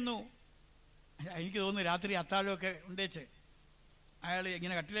എന്ത് ചെയ്യുന്നു? എനിക്ക് തോന്നുന്നു രാത്രി അത്താഴമൊക്കെ ഉണ്ടേച്ച് അയാൾ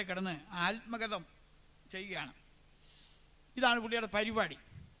ഇങ്ങനെ കട്ടിലേക്ക് കിടന്ന് ആത്മകഥം ചെയ്യുകയാണ്. ഇതാണ് പുള്ളിയുടെ പരിപാടി.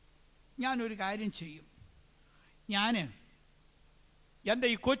 ഞാനൊരു കാര്യം ചെയ്യും, ഞാൻ എൻ്റെ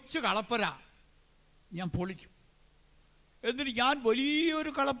ഈ കൊച്ചു കളപ്പുര ഞാൻ പൊളിക്കും, എന്നിട്ട് ഞാൻ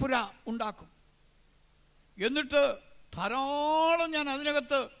വലിയൊരു കളപ്പുര ഉണ്ടാക്കും, എന്നിട്ട് ധാരാളം ഞാൻ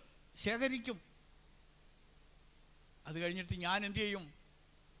അതിനകത്ത് ശേഖരിക്കും. അത് കഴിഞ്ഞിട്ട് ഞാൻ എന്ത് ചെയ്യും?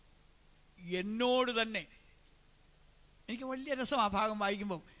 എന്നോട് തന്നെ, എനിക്ക് വലിയ രസം ആ ഭാഗം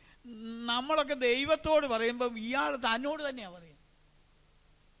വായിക്കുമ്പോൾ, നമ്മളൊക്കെ ദൈവത്തോട് പറയുമ്പം ഇയാൾ തന്നോട് തന്നെയാണ് പറയുന്നത്.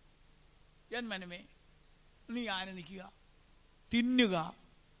 എൻ മനമേ, നീ ആനന്ദിക്കുക, തിന്നുക,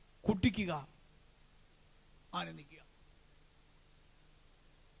 കുട്ടിക്കുക, ആനന്ദിക്കുക.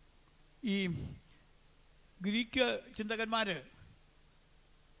 ഈ ഗ്രീക്ക് ചിന്തകന്മാര്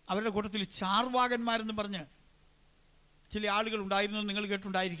അവരുടെ കൂട്ടത്തിൽ ചാർവാകന്മാരെന്ന് പറഞ്ഞ് ചില ആളുകൾ ഉണ്ടായിരുന്നു, നിങ്ങൾ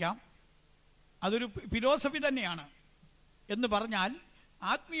കേട്ടുണ്ടായിരിക്കാം. അതൊരു ഫിലോസഫി തന്നെയാണ്. എന്ന് പറഞ്ഞാൽ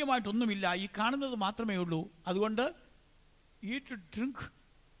ആത്മീയമായിട്ടൊന്നുമില്ല, ഈ കാണുന്നത് മാത്രമേ ഉള്ളൂ. അതുകൊണ്ട് eat, drink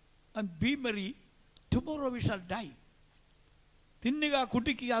and B Maria, tomorrow we shall dye. തിന്നുക,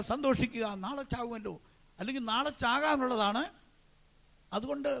 കുട്ടിക്കുക, സന്തോഷിക്കുക, നാളെ ചാകുമല്ലോ, അല്ലെങ്കിൽ നാളെ ചാകാനുള്ളതാണ്,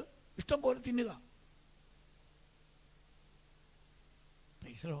 അതുകൊണ്ട് ഇഷ്ടം പോലെ തിന്നുക.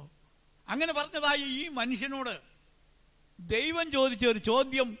 അങ്ങനെ പറഞ്ഞതായി ഈ മനുഷ്യനോട് ദൈവം ചോദിച്ച ഒരു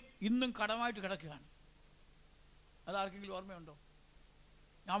ചോദ്യം ഇന്നും കടമായിട്ട് കിടക്കുകയാണ്. അതാർക്കെങ്കിലും ഓർമ്മയുണ്ടോ?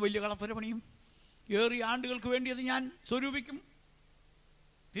 ഞാൻ വലിയ കളപ്പുര പണിയും, ഏറിയ ആണ്ടുകൾക്ക് വേണ്ടി അത് ഞാൻ സ്വരൂപിക്കും,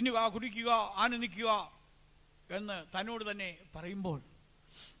 തിന്നുക, കുടിക്കുക, ആനന്ദിക്കുക എന്ന് തന്നോട് തന്നെ പറയുമ്പോൾ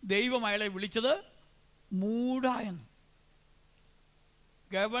ദൈവം അയാളെ വിളിച്ചത് മൂഢ എന്ന്.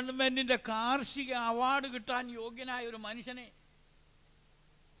 ഗവൺമെന്റിന്റെ കാർഷിക അവാർഡ് കിട്ടാൻ യോഗ്യനായ ഒരു മനുഷ്യനെ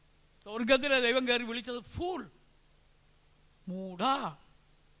സ്വർഗത്തിലെ ദൈവം കയറി വിളിച്ചത് ഫൂൾ, മൂഢ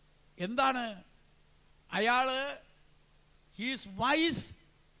എന്താണ് അയാള്? He's vice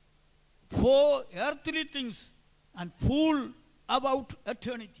four earthly things and fool about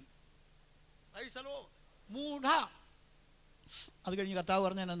eternity. മൂഢ. അത് കഴിഞ്ഞ് കർത്താവ്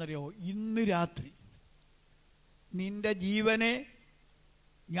പറഞ്ഞ എന്നറിയോ? ഇന്ന് രാത്രി നിന്റെ ജീവനെ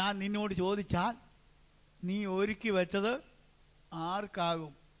ഞാൻ നിന്നോട് ചോദിച്ചാൽ നീ ഒരുക്കി വെച്ചത്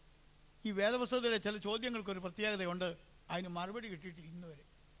ആർക്കാകും? ഈ വേദപുസ്തകത്തിലെ ചില ചോദ്യങ്ങൾക്കൊരു പ്രത്യേകതയുണ്ട്. അതിന് മറുപടി കിട്ടിയിട്ട് ഇന്ന് വരെ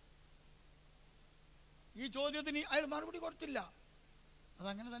ഈ ചോദ്യത്തിന് അയാൾ മറുപടി കൊടുത്തില്ല.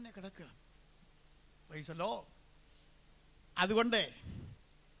 അതങ്ങനെ തന്നെ കിടക്കുക. പ്രൈസല്ലോ. അതുകൊണ്ട്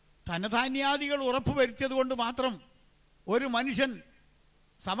ധനധാന്യാദികൾ ഉറപ്പുവരുത്തിയത് കൊണ്ട് മാത്രം ഒരു മനുഷ്യൻ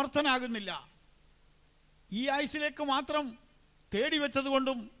സമർത്ഥനാകുന്നില്ല. ഈ ആയുസ്സിലേക്ക് മാത്രം തേടി വെച്ചത്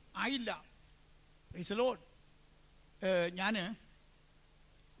കൊണ്ടും ആയില്ല. പ്രൈസലോ. ഞാൻ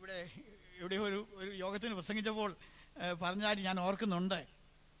ഇവിടെ ഒരു യോഗത്തിന് പ്രസംഗിച്ചപ്പോൾ പറഞ്ഞാൽ ഞാൻ ഓർക്കുന്നുണ്ട്.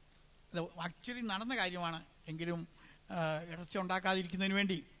 അത് ആക്ച്വലി നടന്ന കാര്യമാണ്. എങ്കിലും ഇടർച്ച ഉണ്ടാക്കാതിരിക്കുന്നതിന്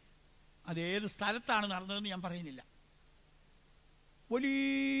വേണ്ടി അതേത് സ്ഥലത്താണ് നടന്നതെന്ന് ഞാൻ പറയുന്നില്ല.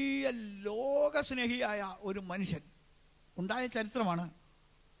 വലിയ ലോകസ്നേഹിയായ ഒരു മനുഷ്യൻ ഉണ്ടായ ചരിത്രമാണ്.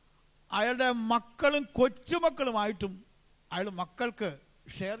 അയാളുടെ മക്കളും കൊച്ചുമക്കളുമായിട്ടും അയാൾ മക്കൾക്ക്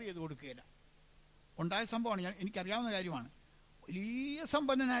ഷെയർ ചെയ്ത് കൊടുക്കുകയില്ല. ഉണ്ടായ സംഭവമാണ്. എനിക്കറിയാവുന്ന കാര്യമാണ്. വലിയ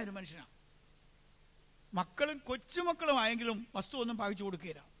സമ്പന്നനായ ഒരു മനുഷ്യനാണ്. മക്കളും കൊച്ചുമക്കളുമായെങ്കിലും വസ്തു ഒന്നും ഭാഗിച്ചു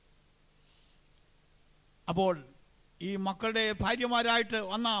കൊടുക്കുകയില്ല. അപ്പോൾ ഈ മക്കളുടെ ഭാര്യമാരായിട്ട്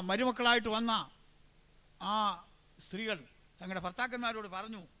വന്ന, മരുമക്കളായിട്ട് വന്ന ആ സ്ത്രീകൾ തങ്ങളുടെ ഭർത്താക്കന്മാരോട്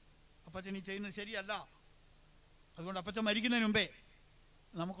പറഞ്ഞു, അപ്പച്ചൻ ഈ ചെയ്യുന്നത് ശരിയല്ല, അതുകൊണ്ട് അപ്പച്ചൻ മരിക്കുന്നതിന് മുമ്പേ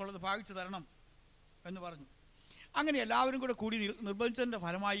നമുക്കുള്ളത് ഭാഗിച്ചു തരണം എന്ന് പറഞ്ഞു. അങ്ങനെ എല്ലാവരും കൂടി നിർബന്ധിച്ചതിൻ്റെ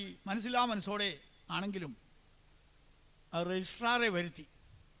ഫലമായി മനസ്സില്ലാ മനസ്സോടെ ആണെങ്കിലും രജിസ്ട്രാറെ വരുത്തി.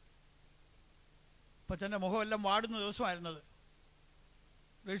 അപ്പച്ചൻ്റെ മുഖമെല്ലാം വാടുന്ന ദിവസമായിരുന്നത്.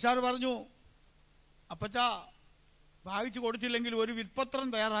 രജിസ്ട്രാർ പറഞ്ഞു, അപ്പച്ച ഭാഗിച്ചു കൊടുത്തില്ലെങ്കിൽ ഒരു വിൽപ്പത്രം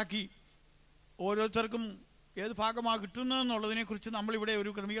തയ്യാറാക്കി ഓരോരുത്തർക്കും ഏത് ഭാഗമാണ് കിട്ടുന്നതെന്നുള്ളതിനെക്കുറിച്ച് നമ്മളിവിടെ ഒരു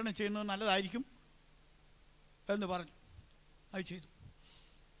ക്രമീകരണം ചെയ്യുന്നത് നല്ലതായിരിക്കും എന്ന് പറഞ്ഞു. അത് ചെയ്തു.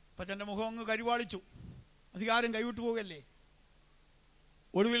 അപ്പച്ചൻ്റെ മുഖം അങ്ങ് കരുവാളിച്ചു. അധികാരം കൈവിട്ടു പോകല്ലേ.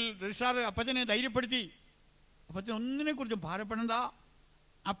 ഒടുവിൽ രജിസ്ട്രാർ അപ്പച്ചനെ ധൈര്യപ്പെടുത്തി, അപ്പച്ചൻ ഒന്നിനെക്കുറിച്ചും ഭാരപ്പെടേണ്ട,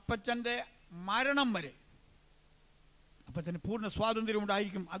 അപ്പച്ചൻ്റെ മരണം വരെ അപ്പച്ചന് പൂർണ്ണ സ്വാതന്ത്ര്യം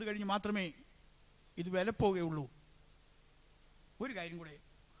ഉണ്ടായിരിക്കും, അത് കഴിഞ്ഞ് മാത്രമേ ഇത് വിലപ്പോവുകയുള്ളൂ. ഒരു കാര്യം കൂടെ,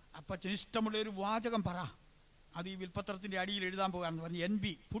 അപ്പച്ചന് ഇഷ്ടമുള്ള ഒരു വാചകം പറ, അത് ഈ വിൽപ്പത്രത്തിൻ്റെ അടിയിൽ എഴുതാൻ പോകാമെന്ന് പറഞ്ഞ് NB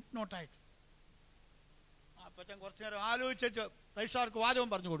ഫുട് നോട്ടായിട്ട്. അപ്പച്ചൻ കുറച്ചു നേരം ആലോചിച്ചു രജിസ്ട്രാർക്ക് വാചകം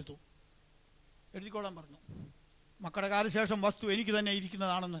പറഞ്ഞു കൊടുത്തു. എഴുതിക്കോളാൻ പറഞ്ഞു. മക്കളുടെ കാലശേഷം വസ്തു എനിക്ക് തന്നെ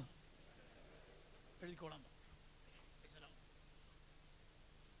ഇരിക്കുന്നതാണെന്ന് എഴുതിക്കോളാൻ പറഞ്ഞു.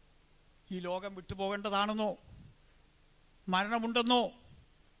 ഈ ലോകം വിട്ടുപോകേണ്ടതാണെന്നോ മരണമുണ്ടെന്നോ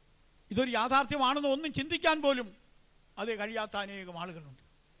ഇതൊരു യാഥാർത്ഥ്യമാണെന്നോ ഒന്നും ചിന്തിക്കാൻ പോലും അത് കഴിയാത്ത അനേകം ആളുകളുണ്ട്.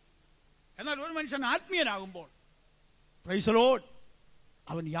 എന്നാൽ ഒരു മനുഷ്യൻ ആത്മീയനാകുമ്പോൾ പ്രൈസ് ദി ലോർഡ്,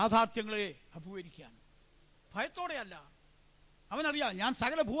 അവൻ യാഥാർത്ഥ്യങ്ങളെ അഭിമുഖീകരിക്കുകയാണ്. ഭയത്തോടെയല്ല. അവനറിയാം, ഞാൻ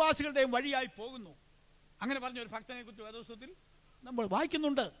സകല ഭൂവാസികളുടെയും വഴിയായി പോകുന്നു. അങ്ങനെ പറഞ്ഞ ഒരു ഭക്തനെ കുറിച്ച് വേദപുസ്തകത്തിൽ നമ്മൾ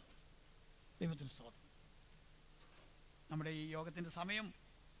വായിക്കുന്നുണ്ട്. ദൈവത്തിന് സ്തോത്രം. നമ്മുടെ ഈ യോഗത്തിൻ്റെ സമയം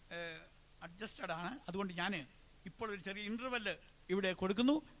അഡ്ജസ്റ്റഡ് ആണ്. അതുകൊണ്ട് ഞാൻ ഇപ്പോൾ ഒരു ചെറിയ ഇൻ്റർവെല്ല് ഇവിടെ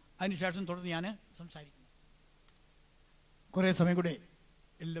കൊടുക്കുന്നു. അതിനുശേഷം തുടർന്ന് ഞാൻ സംസാരിക്കുന്നു. കുറേ സമയം കൂടെ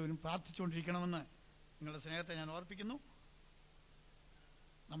എല്ലാവരും പ്രാർത്ഥിച്ചുകൊണ്ടിരിക്കണമെന്ന് നിങ്ങളുടെ സ്നേഹത്തെ ഞാൻ ഓർപ്പിക്കുന്നു.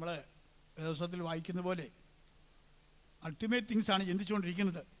 നമ്മൾ വേദപുസ്തകത്തിൽ വായിക്കുന്ന പോലെ അൾട്ടിമേറ്റ് തിങ്സ് ആണ്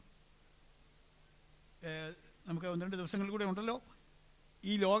ചിന്തിച്ചുകൊണ്ടിരിക്കുന്നത്. നമുക്ക് 1-2 ദിവസങ്ങൾ കൂടെ ഉണ്ടല്ലോ.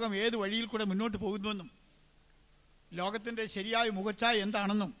 ഈ ലോകം ഏത് വഴിയിൽ കൂടെ മുന്നോട്ട് പോകുന്നുവെന്നും ലോകത്തിൻ്റെ ശരിയായ മുഖച്ഛായ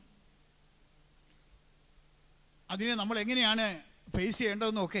എന്താണെന്നും അതിനെ നമ്മൾ എങ്ങനെയാണ് ഫേസ്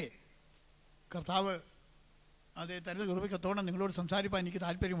ചെയ്യേണ്ടതെന്നും ഒക്കെ കർത്താവ് അത് തരുന്ന കൃപയ്ക്കൊത്തോണം നിങ്ങളോട് സംസാരിക്കാൻ എനിക്ക്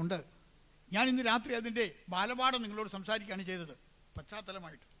താല്പര്യമുണ്ട്. ഞാൻ ഇന്ന് രാത്രി അതിൻ്റെ ബാലപാഠം നിങ്ങളോട് സംസാരിക്കുകയാണ് ചെയ്തത്.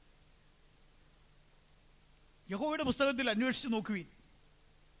 പശ്ചാത്തലമായിട്ട് യഹോവയുടെ പുസ്തകത്തിൽ അന്വേഷിച്ച് നോക്കുവിൻ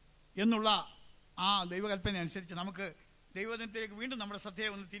എന്നുള്ള ആ ദൈവകൽപ്പന അനുസരിച്ച് നമുക്ക് ദൈവദിനത്തിലേക്ക് വീണ്ടും നമ്മുടെ ശ്രദ്ധയെ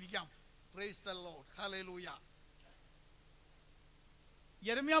ഒന്ന് തിരിക്കാം. Praise the Lord. ഹല്ലേലൂയ.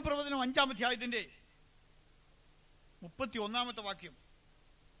 യെരമ്യാ പ്രവചനം 5-ാം അധ്യായത്തിന്റെ 31-ാമത്തെ വാക്യം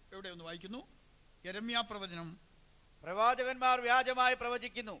എവിടെ ഒന്ന് വായിക്കുന്നു. യെരമ്യാ പ്രവചനം. പ്രവാചകന്മാർ വ്യാജമായി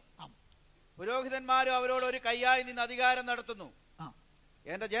പ്രവചിക്കുന്നു, പുരോഹിതന്മാരും അവരോട് ഒരു കൈയായി നിന്ന് അധികാരം നടത്തുന്നു.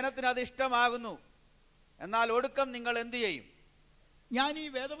 എന്റെ ജനത്തിന് അത് ഇഷ്ടമാകുന്നു, എന്നാൽ ഒടുക്കം നിങ്ങൾ എന്തു ചെയ്യും? ഞാൻ ഈ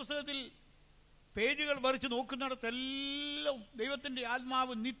വേദപുസ്തകത്തിൽ പേജുകൾ വരച്ച് നോക്കുന്നിടത്തെല്ലാം ദൈവത്തിന്റെ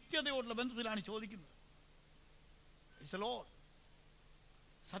ആത്മാവ് നിത്യതയോടുള്ള ബന്ധത്തിലാണ് ചോദിക്കുന്നത്.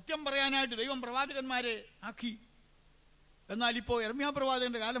 സത്യം പറയാനായിട്ട് ദൈവം പ്രവാചകന്മാരെ ആക്കി എന്നാൽ ഇപ്പോൾ യിരെമ്യാ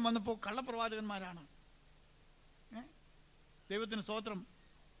പ്രവാചകന്റെ കാലം വന്നപ്പോൾ കള്ളപ്രവാചകന്മാരാണ്. ദൈവത്തിന് സ്തോത്രം.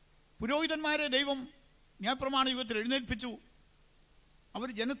 പുരോഹിതന്മാരെ ദൈവം ന്യായപ്രമാണ യുഗത്തിൽ എഴുന്നേൽപ്പിച്ചു. അവർ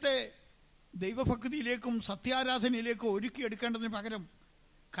ജനത്തെ ദൈവഭക്തിയിലേക്കും സത്യാരാധനയിലേക്കും ഒരുക്കിയെടുക്കേണ്ടതിന് പകരം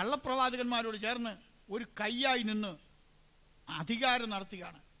കള്ളപ്രവാചകന്മാരോട് ചേർന്ന് ഒരു കൈയായി നിന്ന് അധികാരം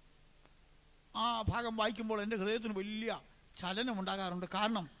നടത്തുകയാണ്. ആ ഭാഗം വായിക്കുമ്പോൾ എൻ്റെ ഹൃദയത്തിന് വലിയ ചലനമുണ്ടാകാറുണ്ട്.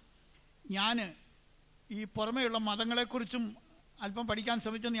 കാരണം ഞാൻ ഈ പുറമേയുള്ള മതങ്ങളെക്കുറിച്ചും അല്പം പഠിക്കാൻ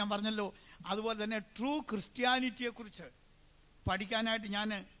ശ്രമിച്ചെന്ന് ഞാൻ പറഞ്ഞല്ലോ. അതുപോലെ തന്നെ ട്രൂ ക്രിസ്ത്യാനിറ്റിയെക്കുറിച്ച് പഠിക്കാനായിട്ട് ഞാൻ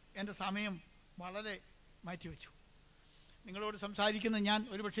എൻ്റെ സമയം വളരെ മാറ്റിവെച്ചു. നിങ്ങളോട് സംസാരിക്കുന്ന ഞാൻ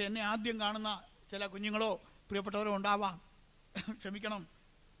ഒരുപക്ഷെ എന്നെ ആദ്യം കാണുന്ന ചില കുഞ്ഞുങ്ങളോ പ്രിയപ്പെട്ടവരോ ഉണ്ടാവാം, ക്ഷമിക്കണം.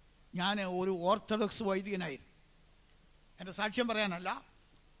 ഞാൻ ഒരു ഓർത്തഡോക്സ് വൈദികനായിരുന്നു. എൻ്റെ സാക്ഷ്യം പറയാനല്ല,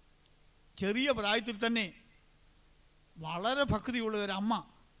 ചെറിയ പ്രായത്തിൽ തന്നെ വളരെ ഭക്തിയുള്ള ഒരമ്മ,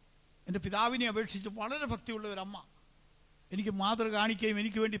 എൻ്റെ പിതാവിനെ അപേക്ഷിച്ച് വളരെ ഭക്തിയുള്ള ഒരമ്മ എനിക്ക് മാതൃ കാണിക്കുകയും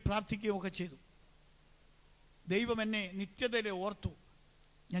എനിക്ക് വേണ്ടി പ്രാർത്ഥിക്കുകയും ഒക്കെ ചെയ്തു. ദൈവം എന്നെ നിത്യതയിൽ ഓർത്തു.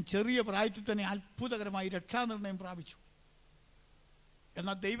 ഞാൻ ചെറിയ പ്രായത്തിൽ തന്നെ അത്ഭുതകരമായി രക്ഷാനിർണയം പ്രാപിച്ചു.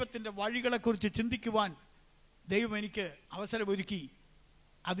 എന്നാൽ ദൈവത്തിൻ്റെ വഴികളെക്കുറിച്ച് ചിന്തിക്കുവാൻ ദൈവം എനിക്ക് അവസരമൊരുക്കി.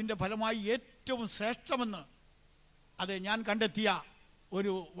 അതിൻ്റെ ഫലമായി ഏറ്റവും ശ്രേഷ്ഠമെന്ന് അത് ഞാൻ കണ്ടെത്തിയ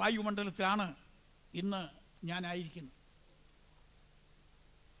ഒരു വായുമണ്ഡലത്തിലാണ് ഇന്ന് ഞാനായിരിക്കുന്നത്.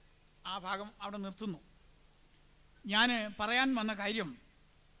 ആ ഭാഗം അവിടെ നിർത്തുന്നു. ഞാൻ പറയാൻ വന്ന കാര്യം,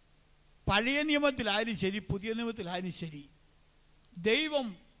 പഴയ നിയമത്തിലായാലും ശരി പുതിയ നിയമത്തിലായാലും ശരി, ദൈവം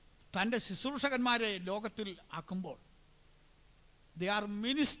തൻ്റെ ശുശ്രൂഷകന്മാരെ ലോകത്തിൽ ആക്കുമ്പോൾ they are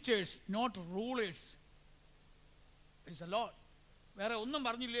ministers, not rulers. Praise the Lord. വേറെ ഒന്നും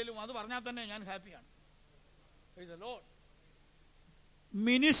പറഞ്ഞില്ലേലും അത് പറഞ്ഞാൽ തന്നെ ഞാൻ ഹാപ്പിയാണ്. Praise the Lord.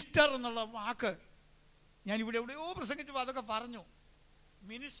 മിനിസ്റ്റർ എന്നുള്ള വാക്ക് ഞാൻ ഇവിടെ എവിടെയോ പ്രസംഗിച്ചപ്പോൾ അതൊക്കെ പറഞ്ഞു.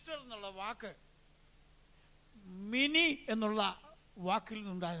 മിനിസ്റ്റർ എന്നുള്ള വാക്ക് മിനി എന്നുള്ള വാക്കിൽ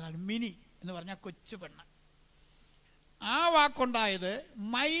നിന്നുണ്ടായതാണ്. മിനി എന്ന് പറഞ്ഞാൽ കൊച്ചു പെണ്ണ്. ആ വാക്കുണ്ടായത്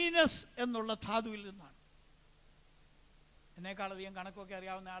മൈനസ് എന്നുള്ള ധാതുവിൽ നിന്നാണ്. എന്നെക്കാളധികം കണക്കൊക്കെ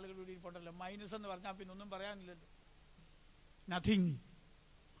അറിയാവുന്ന ആളുകൾ ഇവിടെ ഇരിപ്പുണ്ടല്ലോ. മൈനസ് എന്ന് പറഞ്ഞാൽ പിന്നെ ഒന്നും പറയാനില്ലല്ലോ. നത്തിങ്.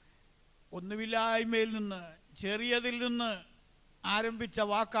 ഒന്നുമില്ലായ്മയിൽ നിന്ന്, ചെറിയതിൽ നിന്ന് ആരംഭിച്ച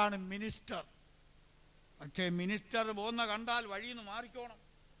വാക്കാണ് മിനിസ്റ്റർ. പക്ഷേ മിനിസ്റ്റർ പോകുന്ന കണ്ടാൽ വഴിയിൽ നിന്ന് മാറിക്കോണം,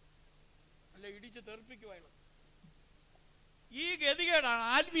 അല്ല ഇടിച്ച് തെറിപ്പിക്കുവായിരുന്നു. ഈ ഗതികേടാണ്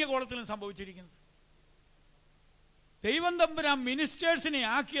ആത്മീയ കോളത്തിലും സംഭവിച്ചിരിക്കുന്നത്. ദൈവം തമ്പുരാൻ മിനിസ്റ്റേഴ്സിനെ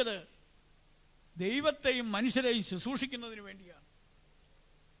ആക്കിയത് ദൈവത്തെയും മനുഷ്യരെയും ശുശ്രൂഷിക്കുന്നതിന് വേണ്ടിയാണ്.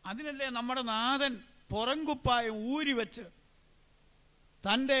 അതിനല്ലേ നമ്മുടെ നാഥൻ പുറംകുപ്പായം ഊരി വെച്ച്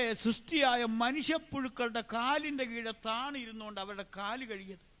തൻ്റെ സൃഷ്ടിയായ മനുഷ്യപ്പുഴുക്കളുടെ കാലിൻ്റെ കീഴെ താണിരുന്നുകൊണ്ട് അവരുടെ കാല്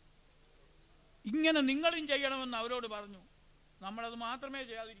കഴുകിയത്. ഇങ്ങനെ നിങ്ങളും ചെയ്യണമെന്ന് അവരോട് പറഞ്ഞു. നമ്മളത് മാത്രമേ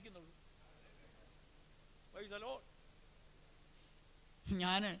ചെയ്യാതിരിക്കുന്നുള്ളൂ.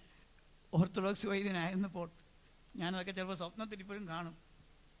 ഞാൻ ഓർത്തഡോക്സ് വൈദ്യനായിരുന്നപ്പോൾ ഞാനതൊക്കെ ചിലപ്പോൾ സ്വപ്നത്തിൽ ഇപ്പോഴും കാണും.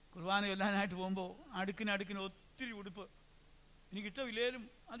 കുർബാന ചൊല്ലാനായിട്ട് പോകുമ്പോൾ അടുക്കിന് ഒത്തിരി ഉടുപ്പ് എനിക്കിഷ്ടമില്ലേലും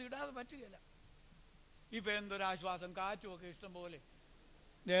അത് ഇടാതെ പറ്റുകയില്ല. ഇപ്പം എന്തൊരാശ്വാസം, കാറ്റുമൊക്കെ ഇഷ്ടം പോലെ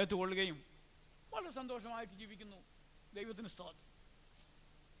ദേഹത്ത് കൊള്ളുകയും വളരെ സന്തോഷമായിട്ട് ജീവിക്കുന്നു. ദൈവത്തിന് സ്തോത്രം.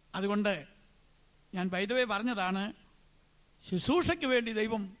 അതുകൊണ്ട് ഞാൻ വൈദവേ പറഞ്ഞതാണ്, ശുശ്രൂഷയ്ക്ക് വേണ്ടി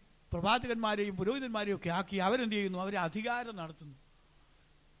ദൈവം പ്രവാചകന്മാരെയും പുരോഹിതന്മാരെയും ഒക്കെ ആക്കി അവരെന്ത് ചെയ്യുന്നു? അവരെ അധികാരം നടത്തുന്നു.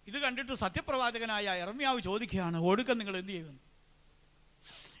 ഇത് കണ്ടിട്ട് സത്യപ്രവാചകനായ യിരെമ്യാവ് ചോദിക്കുകയാണ്, ഒടുക്കം നിങ്ങൾ എന്ത് ചെയ്യുമെന്ന്.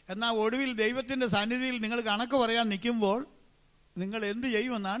 എന്നാൽ ഒടുവിൽ ദൈവത്തിൻ്റെ സന്നിധിയിൽ നിങ്ങൾ കണക്ക് പറയാൻ നിൽക്കുമ്പോൾ നിങ്ങൾ എന്ത്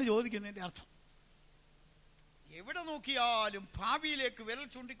ചെയ്യുമെന്നാണ് ചോദിക്കുന്നതിൻ്റെ അർത്ഥം. എവിടെ നോക്കിയാലും ഭാവിയിലേക്ക് വിരൽ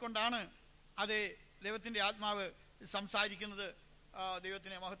ചൂണ്ടിക്കൊണ്ടാണ് അത് ദൈവത്തിൻ്റെ ആത്മാവ് സംസാരിക്കുന്നത്.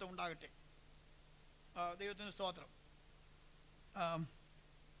 ദൈവത്തിന് മഹത്വം ഉണ്ടാകട്ടെ. ദൈവത്തിന് സ്തോത്രം.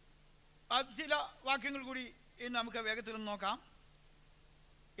 ചില വാക്യങ്ങൾ കൂടി ഇന്ന് നമുക്ക് വേഗത്തിൽ നിന്ന് നോക്കാം.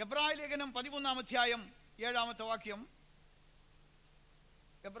 എബ്രായ ലേഖനം 13-ാം അധ്യായം 7-ാമത്തെ വാക്യം.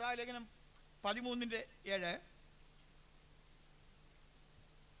 എബ്രായ ലേഖനം 13:7.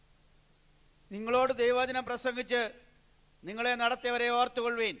 നിങ്ങളോട് ദൈവവചനം പ്രസംഗിച്ച് നിങ്ങളെ നടത്തിയവരെ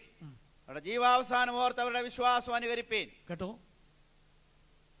ഓർത്തുകൊള്ളുവീൻ, അവരുടെ ജീവാവസാനം ഓർത്ത് അവരുടെ വിശ്വാസം അനുകരിപ്പീൻ. കേട്ടോ,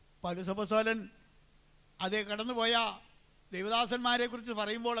 പൗലോസ് അപ്പോസ്തലൻ അതേ കടന്നുപോയ ദൈവദാസന്മാരെ കുറിച്ച്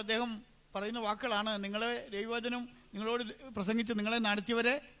പറയുമ്പോൾ അദ്ദേഹം പറയുന്ന വാക്കുകളാണ്, നിങ്ങളെ ദൈവവചനം നിങ്ങളോട് പ്രസംഗിച്ച് നിങ്ങളെ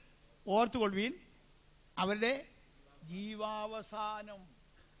നടത്തിയവരെ ഓർത്തുകൊള്ളുവീൻ, അവരുടെ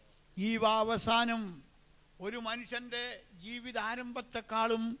ജീവാവസാനം. ഒരു മനുഷ്യൻ്റെ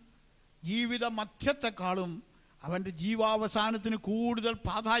ജീവിതാരംഭത്തെക്കാളും ജീവിത മധ്യത്തെക്കാളും അവൻ്റെ ജീവാവസാനത്തിന് കൂടുതൽ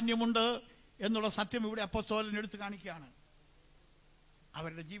പ്രാധാന്യമുണ്ട് എന്നുള്ള സത്യം ഇവിടെ അപ്പോസ്തലൻ എടുത്തു കാണിക്കുകയാണ്.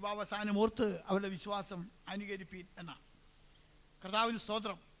 അവരുടെ ജീവാവസാനം ഓർത്ത് അവരുടെ വിശ്വാസം അനുകരിപ്പീൻ എന്നാണ്. കർത്താവിന്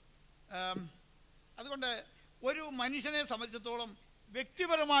സ്തോത്രം. അതുകൊണ്ട് ഒരു മനുഷ്യനെ സംബന്ധിച്ചിടത്തോളം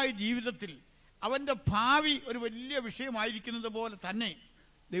വ്യക്തിപരമായ ജീവിതത്തിൽ അവൻ്റെ ഭാവി ഒരു വലിയ വിഷയമായിരിക്കുന്നത് പോലെ തന്നെ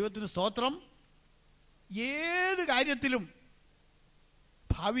ദൈവത്തിന് സ്തോത്രം, ഏത് കാര്യത്തിലും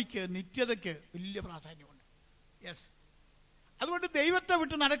ഭാവിക്ക്, നിത്യതയ്ക്ക് വലിയ പ്രാധാന്യമുണ്ട്. യെസ്, അതുകൊണ്ട് ദൈവത്തെ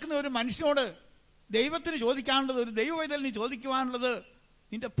വിട്ട് നടക്കുന്ന ഒരു മനുഷ്യനോട് ദൈവത്തിന് ചോദിക്കാനുള്ളത്, ഒരു ദൈവവൈതലിന് ചോദിക്കുവാനുള്ളത്,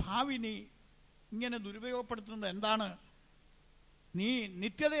 നിന്റെ ഭാവി നീ ഇങ്ങനെ ദുരുപയോഗപ്പെടുത്തുന്നത് എന്താണ്? നീ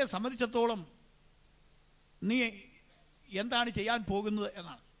നിത്യതയെ സംബന്ധിച്ചിടത്തോളം നീ എന്താണ് ചെയ്യാൻ പോകുന്നത്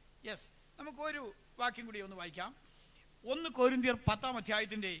എന്നാണ്. യെസ്, നമുക്കൊരു വാക്യം കൂടി ഒന്ന് വായിക്കാം. 1 കൊരിന്ത്യർ 10-ാം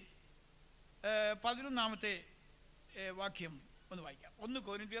അധ്യായത്തിൻ്റെ 11-ാമത്തെ വാക്യം ഒന്ന് വായിക്കാം. 1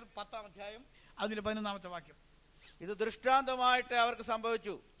 കൊരിന്ത്യർ 10-ാം അധ്യായം അതിൻ്റെ 11-ാമത്തെ വാക്യം. ഇത് ദൃഷ്ടാന്തമായിട്ട് അവർക്ക്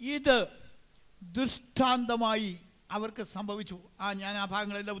സംഭവിച്ചു. ഇത് ദൃഷ്ടാന്തമായി അവർക്ക് സംഭവിച്ചു. ഞാൻ ആ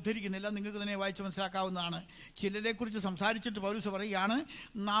ഭാഗങ്ങളെല്ലാം ഉദ്ധരിക്കുന്നില്ല, നിങ്ങൾക്ക് തന്നെ വായിച്ച് മനസ്സിലാക്കാവുന്നതാണ്. ചിലരെ കുറിച്ച് സംസാരിച്ചിട്ട് പൗലോസ് പറയുകയാണ്,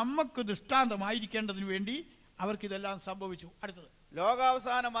 നമുക്ക് ദൃഷ്ടാന്തമായിരിക്കേണ്ടതിന് വേണ്ടി അവർക്കിതെല്ലാം സംഭവിച്ചു. അടുത്തത്,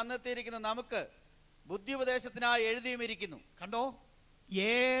 ലോകാവസാനം വന്നെത്തിയിരിക്കുന്ന നമുക്ക് ബുദ്ധിയുപദേശത്തിനായി എഴുതിയുമിരിക്കുന്നു. കണ്ടോ,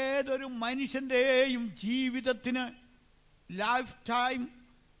 ഏതൊരു മനുഷ്യന്റെയും ജീവിതത്തിന് life time,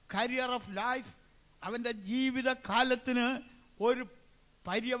 career of life, അവന്റെ ജീവിതകാലത്തിന് ഒരു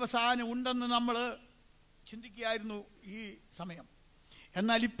പര്യവസാനം ഉണ്ടെന്ന് നമ്മൾ ചിന്തിക്കുകയായിരുന്നു ഈ സമയം.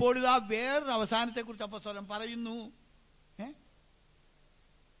 എന്നാൽ ഇപ്പോൾ ഇതാ വേറൊരു അവസാനത്തെക്കുറിച്ച് അപ്പോസ്തലൻ പറയുന്നു.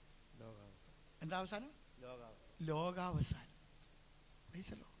 എന്താ അവസാനം? ലോകാവസാനം.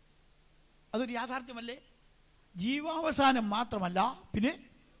 അതൊരു യാഥാർത്ഥ്യമല്ലേ? ജീവാവസാനം മാത്രമല്ല, പിന്നെ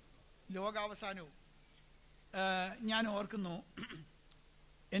ലോകാവസാനവും. ഞാൻ ഓർക്കുന്നു,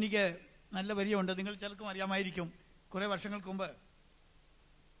 എനിക്ക് നല്ല പരിചയമുണ്ട്, നിങ്ങൾ ചിലർക്കും അറിയാമായിരിക്കും. കുറേ വർഷങ്ങൾക്ക് മുമ്പ്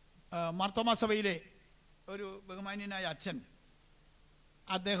മാർത്തോമാ സഭയിലെ ഒരു ബഹുമാന്യനായ അച്ഛൻ,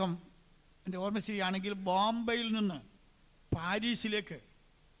 അദ്ദേഹം എൻ്റെ ഓർമ്മ ശരിയാണെങ്കിൽ ബോംബെയിൽ നിന്ന് പാരീസിലേക്ക്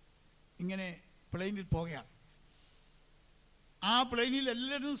ഇങ്ങനെ പ്ലെയിനിൽ പോകുകയാണ്. ആ പ്ലെയിനിൽ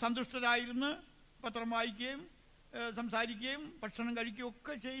എല്ലാവരും സന്തുഷ്ടരായിരുന്ന് പത്രം വായിക്കുകയും സംസാരിക്കുകയും ഭക്ഷണം കഴിക്കുകയും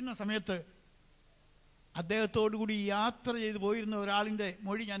ഒക്കെ ചെയ്യുന്ന സമയത്ത് അദ്ദേഹത്തോടു കൂടി യാത്ര ചെയ്ത് പോയിരുന്ന ഒരാളിൻ്റെ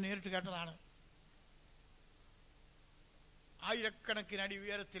മൊഴി ഞാൻ നേരിട്ട് കേട്ടതാണ്. ആയിരക്കണക്കിനടി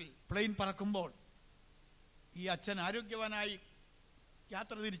ഉയരത്തിൽ പ്ലെയിൻ പറക്കുമ്പോൾ ഈ അച്ഛൻ, ആരോഗ്യവാനായി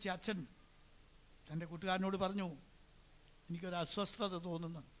യാത്ര തിരിച്ച അച്ഛൻ തൻ്റെ കൂട്ടുകാരനോട് പറഞ്ഞു, എനിക്കൊരു അസ്വസ്ഥത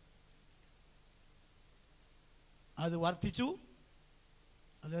തോന്നുന്നു. അത് വർദ്ധിച്ചു.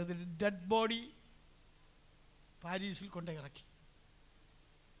 അദ്ദേഹത്തിൻ്റെ ഡെഡ് ബോഡി പാരീസിൽ കൊണ്ട് ഇറക്കി.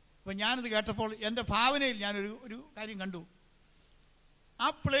 അപ്പം ഞാനത് കേട്ടപ്പോൾ എൻ്റെ ഭാവനയിൽ ഞാനൊരു കാര്യം കണ്ടു. ആ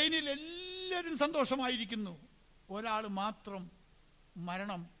പ്ലെയിനിൽ എല്ലാവരും സന്തോഷമായിരിക്കുന്നു, ഒരാൾ മാത്രം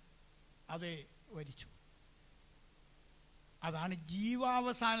മരണം അതേ വരിച്ചു. അതാണ്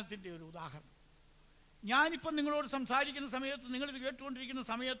ജീവാവസാനത്തിൻ്റെ ഒരു ഉദാഹരണം. ഞാനിപ്പം നിങ്ങളോട് സംസാരിക്കുന്ന സമയത്ത്, നിങ്ങളിത് കേട്ടുകൊണ്ടിരിക്കുന്ന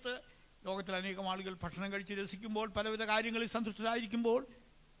സമയത്ത്, ലോകത്തിൽ അനേകം ആളുകൾ ഭക്ഷണം കഴിച്ച് രസിക്കുമ്പോൾ, പലവിധ കാര്യങ്ങളിൽ സന്തുഷ്ടരായിരിക്കുമ്പോൾ,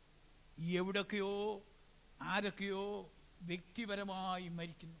 എവിടൊക്കെയോ ആരൊക്കെയോ വ്യക്തിപരമായി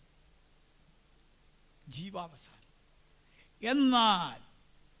മരിക്കുന്നു. ജീവാവസാനം. എന്നാൽ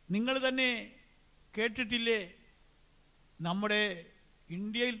നിങ്ങൾ തന്നെ കേട്ടിട്ടില്ലേ, നമ്മുടെ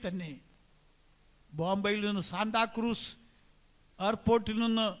ഇന്ത്യയിൽ തന്നെ ബോംബെയിൽ നിന്ന് സാന്താക്രൂസ് എയർപോർട്ടിൽ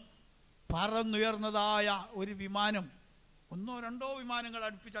നിന്ന് പറന്നുയർന്നതായ ഒരു വിമാനം, 1-2 വിമാനങ്ങൾ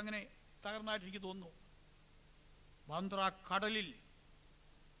അടുപ്പിച്ച് അങ്ങനെ തകർന്നതായിട്ട് എനിക്ക് തോന്നുന്നു. ബാന്ദ്ര കടലിൽ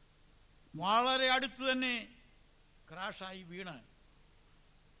വളരെ അടുത്ത് തന്നെ ക്രാഷായി വീണ്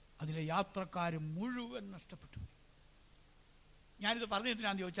അതിലെ യാത്രക്കാർ മുഴുവൻ നഷ്ടപ്പെട്ടു. ഞാനിത്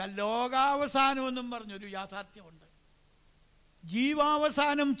പറഞ്ഞതിനാന്ന് ചോദിച്ചാൽ, ലോകാവസാനമെന്നും പറഞ്ഞൊരു യാഥാർത്ഥ്യമുണ്ട്.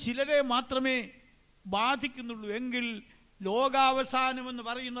 ജീവാവസാനം ചിലരെ മാത്രമേ ബാധിക്കുന്നുള്ളൂ എങ്കിൽ ലോകാവസാനം എന്ന്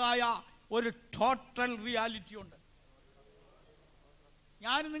പറയുന്നതായ ഒരു ടോട്ടൽ റിയാലിറ്റി ഉണ്ട്.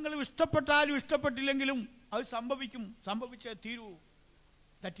 ഞാൻ നിങ്ങൾ ഇഷ്ടപ്പെട്ടാലും ഇഷ്ടപ്പെട്ടില്ലെങ്കിലും അത് സംഭവിക്കും, സംഭവിച്ചേ തീരൂ.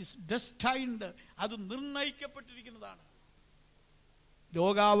 That is destined. അത് നിർണയിക്കപ്പെട്ടിരിക്കുന്നതാണ്.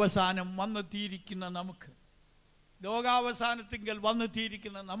 ലോകാവസാനം വന്നെത്തിയിരിക്കുന്ന നമുക്ക്, ലോകാവസാനത്തിങ്കൽ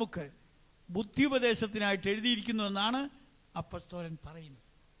വന്നെത്തിയിരിക്കുന്ന നമുക്ക് ബുദ്ധിയുപദേശത്തിനായിട്ട് എഴുതിയിരിക്കുന്നു എന്നാണ് അപ്പസ്തോലൻ പറയുന്നത്.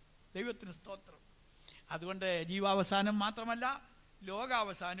 ദൈവത്തിന് സ്തോത്രം. അതുകൊണ്ട് ജീവാവസാനം മാത്രമല്ല,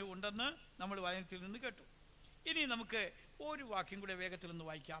 ലോകാവസാനവും ഉണ്ടെന്ന് നമ്മൾ വചനത്തിൽ നിന്ന് കേട്ടു. ഇനി നമുക്ക് ഒരു വാക്യം കൂടെ വേഗത്തിൽ ഒന്ന്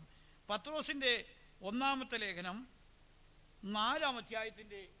വായിക്കാം. പത്രോസിന്റെ 1-ാമത്തെ ലേഖനം 4-ാം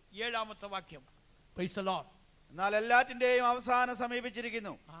അധ്യായത്തിന്റെ 7-ാമത്തെ വാക്യം. Praise the Lord. എന്നാൽ എല്ലാറ്റിന്റെയും അവസാനം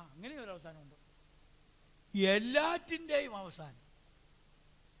സമീപിച്ചിരിക്കുന്നു. അങ്ങനെ ഒരു അവസാനമുണ്ട്. എല്ലാറ്റിന്റെയും അവസാനം.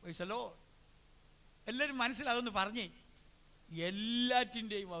 Praise the Lord. എല്ലാവരും മനസ്സിലാകുന്നു പറഞ്ഞേ,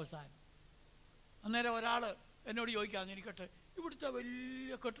 എല്ലാറ്റിന്റെയും അവസാനം. അന്നേരം ഒരാൾ എന്നോട് ചോദിക്കാന്ന്, എനിക്കട്ടെ ഇവിടുത്തെ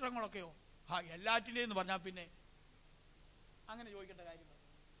വലിയ കെട്ടിടങ്ങളൊക്കെയോ? എല്ലാറ്റിൻ്റെയും എന്ന് പറഞ്ഞാൽ പിന്നെ അങ്ങനെ ചോദിക്കേണ്ട കാര്യം.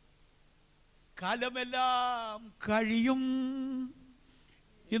 കാലമെല്ലാം കഴിയും,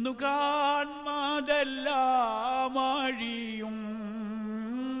 ഇന്നു കാൺമതെല്ലാം അഴിയും.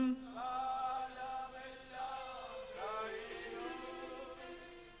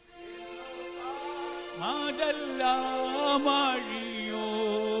 അതെല്ലാം അഴിയോ,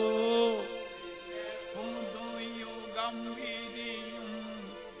 പുതുയുഗം വിരിയും,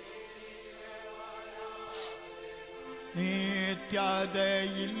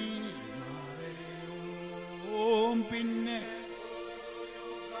 നിത്യതയിൽ മറയും. പിന്നെ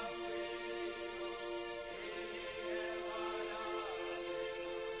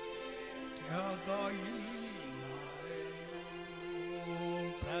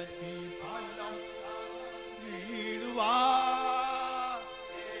പ്രതിഫലം നേടുവാ.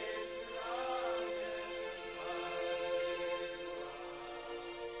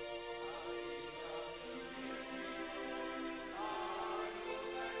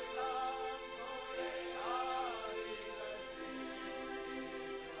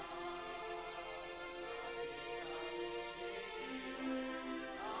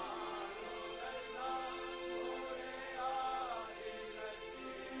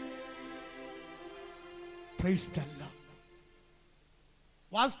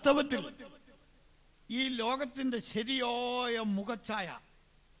 വാസ്തവത്തിൽ ഈ ലോകത്തിന്റെ ശരിയായ മുഖച്ഛായ,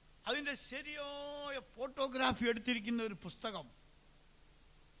 അതിന്റെ ശരിയായ ഫോട്ടോഗ്രാഫി എടുത്തിരിക്കുന്ന ഒരു പുസ്തകം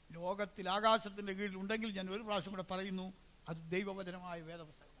ലോകത്തിൽ ആകാശത്തിന്റെ കീഴിൽ ഉണ്ടെങ്കിൽ, ഞാൻ ഒരു പ്രാവശ്യം കൂടെ പറയുന്നു, അത് ദൈവവചനമായ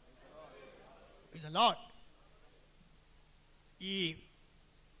വേദപുസ്തകം.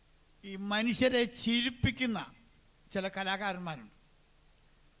 ഈ മനുഷ്യരെ ചിരിപ്പിക്കുന്ന ചില കലാകാരന്മാരുണ്ട്.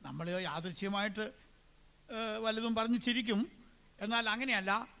 നമ്മൾ യാദൃശ്യമായിട്ട് വല്ലതും പറഞ്ഞ് ചിരിക്കും. എന്നാൽ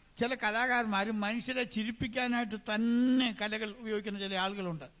അങ്ങനെയല്ല, ചില കലാകാരന്മാർ മനുഷ്യരെ ചിരിപ്പിക്കാനായിട്ട് തന്നെ കലകൾ ഉപയോഗിക്കുന്ന ചില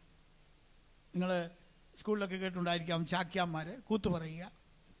ആളുകളുണ്ട്. നിങ്ങൾ സ്കൂളിലൊക്കെ കേട്ടുണ്ടായിരിക്കാം, ചാക്യാന്മാരെ കൂത്തു പറയുക.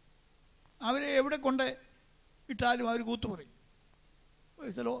 അവരെ എവിടെ കൊണ്ട് ഇട്ടാലും അവർ കൂത്തു പറയും.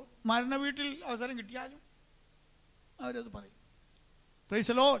 പ്രൈസ് മരണ വീട്ടിൽ അവസരം കിട്ടിയാലും അവരത് പറയും.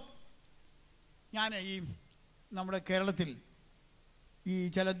 Praise Lord. ഞാൻ ഈ നമ്മുടെ കേരളത്തിൽ ഈ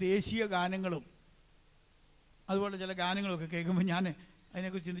ചില ദേശീയ ഗാനങ്ങളും അതുപോലെ ചില ഗാനങ്ങളൊക്കെ കേൾക്കുമ്പോൾ ഞാൻ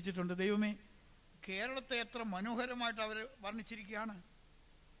അതിനെക്കുറിച്ച് ചിന്തിച്ചിട്ടുണ്ട്. ദൈവമേ, കേരളത്തെ എത്ര മനോഹരമായിട്ട് അവർ വർണ്ണിച്ചിരിക്കുകയാണ്.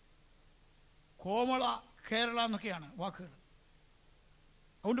 കോമള കേരള എന്നൊക്കെയാണ് വാക്കുകൾ.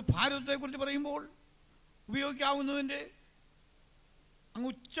 അതുകൊണ്ട് ഭാരതത്തെക്കുറിച്ച് പറയുമ്പോൾ ഉപയോഗിക്കാവുന്നതിൻ്റെ അങ്ങ്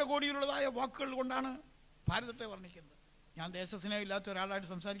ഉച്ചകോടിയിലുള്ളതായ വാക്കുകൾ കൊണ്ടാണ് ഭാരതത്തെ വർണ്ണിക്കുന്നത്. ഞാൻ ദേശസ്നേഹം ഇല്ലാത്ത ഒരാളായിട്ട്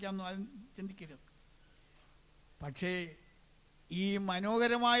സംസാരിക്കാമെന്ന് ആരും ചിന്തിക്കരുത്. പക്ഷേ ഈ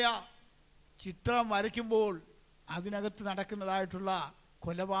മനോഹരമായ ചിത്രം വരയ്ക്കുമ്പോൾ അതിനകത്ത് നടക്കുന്നതായിട്ടുള്ള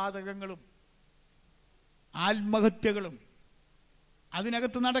കൊലപാതകങ്ങളും ആത്മഹത്യകളും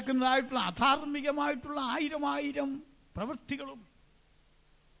അതിനകത്ത് നടക്കുന്നതായിട്ടുള്ള അധാർമികമായിട്ടുള്ള ആയിരം പ്രവൃത്തികളും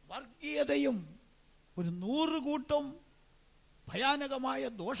വർഗീയതയും ഒരു 100 കൂട്ടം ഭയാനകമായ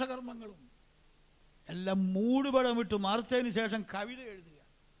ദോഷകർമ്മങ്ങളും എല്ലാം മൂടുപടമിട്ട് മറച്ചതിന് ശേഷം കവിത എഴുതുക.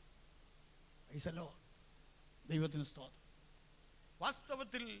 ദൈവത്തിന് സ്തോത്രം.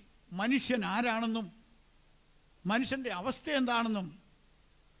 വാസ്തവത്തിൽ മനുഷ്യൻ ആരാണെന്നും മനുഷ്യന്റെ അവസ്ഥ എന്താണെന്നും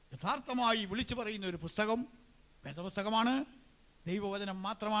യഥാർത്ഥമായി വിളിച്ചു പറയുന്ന ഒരു പുസ്തകം വേദപുസ്തകമാണ്, ദൈവവചനം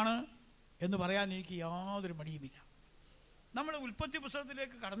മാത്രമാണ് എന്ന് പറയാൻ എനിക്ക് യാതൊരു മടിയുമില്ല. നമ്മൾ ഉൽപ്പത്തി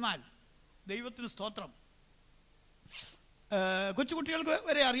പുസ്തകത്തിലേക്ക് കടന്നാൽ ദൈവത്തിന് സ്തോത്രം, കൊച്ചുകുട്ടികൾക്ക്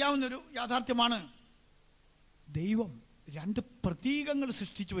വരെ അറിയാവുന്നൊരു യാഥാർത്ഥ്യമാണ്. ദൈവം 2 പ്രതീകങ്ങൾ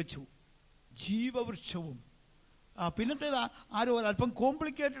സൃഷ്ടിച്ചു വെച്ചു, ജീവവൃക്ഷവും പിന്നത്തേതാ ആരോ അല്പം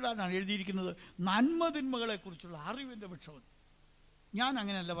കോംപ്ലിക്കേറ്റഡ് ആയിട്ടാണ് എഴുതിയിരിക്കുന്നത്, നന്മതിന്മകളെ കുറിച്ചുള്ള അറിവിന്റെ വൃക്ഷവും. ഞാൻ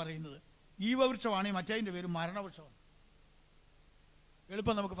അങ്ങനെയല്ല പറയുന്നത്. ജീവവൃക്ഷമാണെങ്കിൽ മറ്റേതിൻ്റെ പേര് മരണവൃക്ഷമാണ്.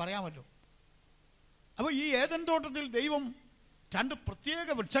 എളുപ്പം നമുക്ക് പറയാമല്ലോ. അപ്പോൾ ഈ ഏദൻ തോട്ടത്തിൽ ദൈവം 2 പ്രത്യേക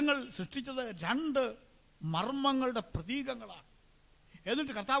വൃക്ഷങ്ങൾ സൃഷ്ടിച്ചത് 2 മർമ്മങ്ങളുടെ പ്രതീകങ്ങളാണ്.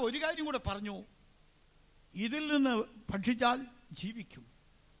 എന്നിട്ട് കർത്താവ് ഒരു കാര്യം കൂടെ പറഞ്ഞു, ഇതിൽ നിന്ന് ഭക്ഷിച്ചാൽ ജീവിക്കും,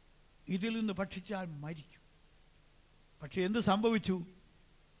 ഇതിൽ നിന്ന് ഭക്ഷിച്ചാൽ മരിക്കും. പക്ഷെ എന്ത് സംഭവിച്ചു?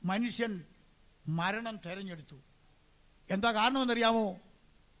 മനുഷ്യൻ മരണം തെരഞ്ഞെടുത്തു. എന്താ കാരണമെന്നറിയാമോ?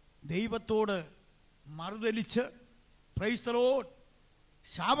 ദൈവത്തോട് മറുതലിച്ച് പ്രൈസ് ദി ലോർഡ്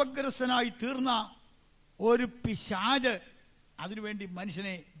ശാപഗ്രസ്തനായി തീർന്ന ഒരു പിശാച് അതിനുവേണ്ടി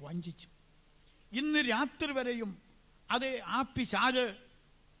മനുഷ്യനെ വഞ്ചിച്ചു. ഇന്ന് രാത്രി വരെയും ആ പിശാച്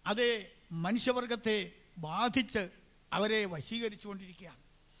മനുഷ്യവർഗത്തെ ബാധിച്ച് അവരെ വശീകരിച്ചുകൊണ്ടിരിക്കുകയാണ്.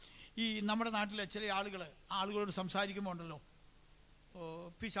 ഈ നമ്മുടെ നാട്ടിലെ ചില ആളുകളോട് സംസാരിക്കുമ്പോൾ ഉണ്ടല്ലോ,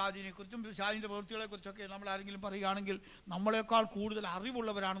 പിശാചിനെ കുറിച്ചും പിശാചിൻ്റെ പ്രവൃത്തികളെ കുറിച്ചൊക്കെ നമ്മൾ ആരെങ്കിലും പറയുകയാണെങ്കിൽ നമ്മളെക്കാൾ കൂടുതൽ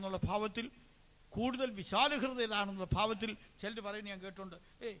അറിവുള്ളവരാണെന്നുള്ള ഭാവത്തിൽ, കൂടുതൽ വിശാലഹൃദയരാണെന്നുള്ള ഭാവത്തിൽ ചിലർ പറയുന്നത് ഞാൻ കേട്ടുണ്ട്.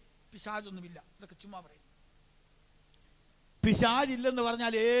 പിശാചൊന്നുമില്ല, ഇതൊക്കെ ചുമ്മാ പറയും. പിശാചില്ലെന്ന്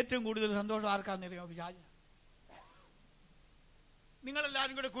പറഞ്ഞാൽ ഏറ്റവും കൂടുതൽ സന്തോഷം ആർക്കാണെന്നറിയാമോ? പിശാചിന്.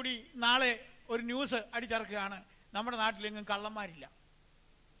 നിങ്ങളെല്ലാവരും കൂടി നാളെ ഒരു ന്യൂസ് അടിച്ചിറക്കുകയാണ്, നമ്മുടെ നാട്ടിലെങ്ങും കള്ളന്മാരില്ല.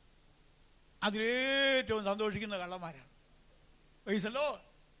 അതിലേറ്റവും സന്തോഷിക്കുന്ന കള്ളന്മാരാണ്. Praise the Lord,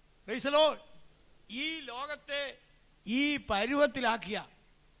 praise the Lord. ഈ ലോകത്തെ ഈ പരുവത്തിലാക്കിയ,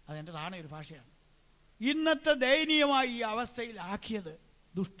 അതെൻ്റെ താണ ഒരു ഭാഷയാണ്, ഇന്നത്തെ ദയനീയമായ ഈ അവസ്ഥയിലാക്കിയത്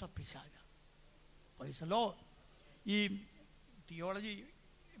ദുഷ്ടപിശാചാണ്. Praise the Lord. ഈ തിയോളജി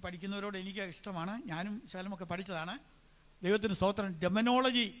പഠിക്കുന്നവരോട് എനിക്ക് ഇഷ്ടമാണ്, ഞാനും ശകലമൊക്കെ പഠിച്ചതാണ്. ദൈവത്തിന് സ്തോത്രം.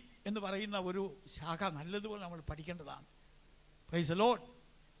 ഡെമനോളജി എന്ന് പറയുന്ന ഒരു ശാഖ നല്ലതുപോലെ നമ്മൾ പഠിക്കേണ്ടതാണ്. Praise the Lord.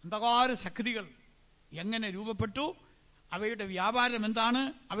 അന്ധകാര ശക്തികൾ എങ്ങനെ രൂപപ്പെട്ടു, അവയുടെ വ്യാപാരം എന്താണ്,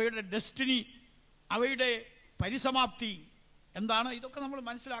 അവയുടെ ഡെസ്റ്റിനി, അവയുടെ പരിസമാപ്തി എന്താണ്, ഇതൊക്കെ നമ്മൾ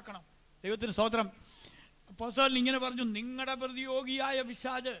മനസ്സിലാക്കണം. ദൈവത്തിന് സ്തോത്രം. അപ്പോസ്തലൻ ഇങ്ങനെ പറഞ്ഞു, നിങ്ങളുടെ പ്രതിയോഗിയായ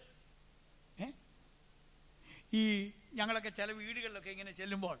പിശാച്. ഈ ഞങ്ങളൊക്കെ ചില വീടുകളിലൊക്കെ ഇങ്ങനെ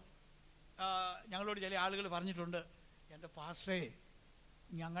ചെല്ലുമ്പോൾ ഞങ്ങളോട് ചില ആളുകൾ പറഞ്ഞിട്ടുണ്ട്, എൻ്റെ പാസ്റ്ററെ,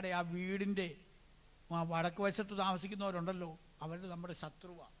 ഞങ്ങളുടെ ആ വീടിൻ്റെ വടക്ക് വശത്ത് താമസിക്കുന്നവരുണ്ടല്ലോ, അവർ നമ്മുടെ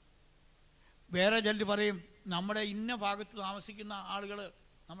ശത്രുവാണ്. വേറെ ചിലർ പറയും, നമ്മുടെ ഇന്ന ഭാഗത്ത് താമസിക്കുന്ന ആളുകൾ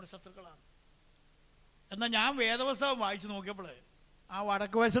നമ്മുടെ ശത്രുക്കളാണ്. എന്നാൽ ഞാൻ വേദപുസ്തകം വായിച്ചു നോക്കിയപ്പോൾ ആ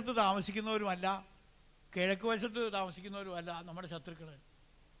വടക്ക് വശത്ത് താമസിക്കുന്നവരുമല്ല, കിഴക്ക് വശത്ത് താമസിക്കുന്നവരുമല്ല നമ്മുടെ ശത്രുക്കൾ.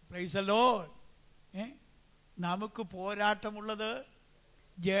 Praise the Lord. നമുക്ക് പോരാട്ടമുള്ളത്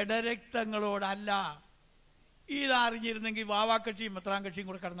ജഡരക്തങ്ങളോടല്ല. ഇതറിഞ്ഞിരുന്നെങ്കിൽ വാവാക്കക്ഷിയും മെത്രാൻ കക്ഷിയും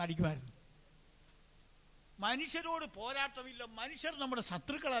കൂടെ കടന്നടിക്കുമായിരുന്നു. മനുഷ്യരോട് പോരാട്ടമില്ല, മനുഷ്യർ നമ്മുടെ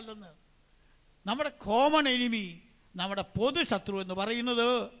ശത്രുക്കളല്ലെന്ന്. നമ്മുടെ കോമൺ എനിമി, നമ്മുടെ പൊതു ശത്രു എന്ന് പറയുന്നത്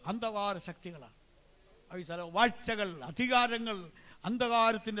അന്ധകാര ശക്തികളാണ്. വാഴ്ചകൾ, അധികാരങ്ങൾ,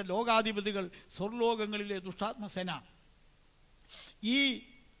 അന്ധകാരത്തിന്റെ ലോകാധിപതികൾ, സ്വർലോകങ്ങളിലെ ദുഷ്ടാത്മസേന. ഈ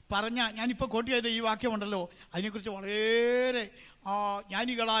പറഞ്ഞ ഞാനിപ്പോൾ കോട്ട് ചെയ്ത ഈ വാക്യമുണ്ടല്ലോ, അതിനെക്കുറിച്ച് വളരെ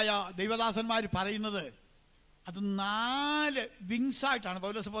ജ്ഞാനികളായ ദൈവദാസന്മാർ പറയുന്നത്, അത് 4 വിങ്സായിട്ടാണ്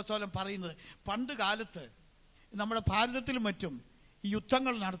പൗലോസ് അപ്പോസ്തലൻ പറയുന്നത്. പണ്ട് കാലത്ത് നമ്മുടെ ഭാരതത്തിലും മറ്റും ഈ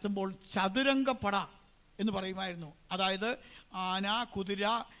യുദ്ധങ്ങൾ നടത്തുമ്പോൾ ചതുരംഗപ്പട എന്ന് പറയുമായിരുന്നു. അതായത് ആന, കുതിര,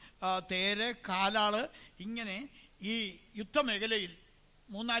 തേര്, കാലാള്, ഇങ്ങനെ ഈ യുദ്ധമേഖലയിൽ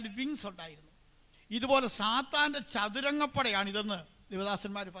 3-4 വിങ്സ് ഉണ്ടായിരുന്നു. ഇതുപോലെ സാത്താന്റെ ചതുരംഗപ്പടയാണിതെന്ന്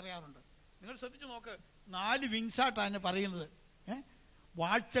ദേവദാസന്മാർ പറയാറുണ്ട്. നിങ്ങൾ ശ്രദ്ധിച്ചു നോക്ക്, 4 വിങ്സായിട്ടാണ് പറയുന്നത്.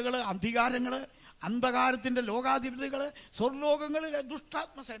 വാഴ്ചകള്, അധികാരങ്ങള്, അന്ധകാരത്തിന്റെ ലോകാധിപതികള്, സ്വർലോകങ്ങളിലെ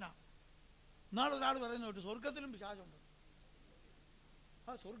ദുഷ്ടാത്മസേന. നാളെ ഒരാൾ പറയുന്ന കേട്ടു, സ്വർഗത്തിലും പിശാചുണ്ട്.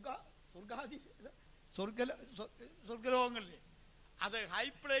 സ്വർഗലോകങ്ങളിലെ അത് ഹൈ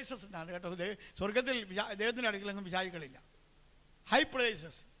പ്ലേസസ് എന്നാണ് കേട്ടോ. സ്വർഗത്തിൽ ദൈവത്തിന്റെ അടുക്കലെങ്ങും പിശാചുക്കളില്ല. High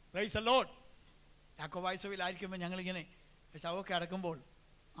places. Praise the Lord. യാക്കോബായ്സവിലായിരിക്കുമ്പോൾ ഞങ്ങളിങ്ങനെ ശവമൊക്കെ അടക്കുമ്പോൾ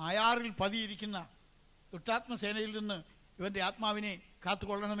ആയാറിൽ പതിയിരിക്കുന്ന ദുഷ്ടാത്മസേനയിൽ നിന്ന് ഇവന്റെ ആത്മാവിനെ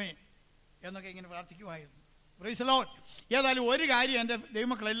കാത്തുകൊള്ളണമേ എന്നൊക്കെ ഇങ്ങനെ പ്രാർത്ഥിക്കുമായിരുന്നു. Praise the Lord. ഏതായാലും ഒരു കാര്യം എൻ്റെ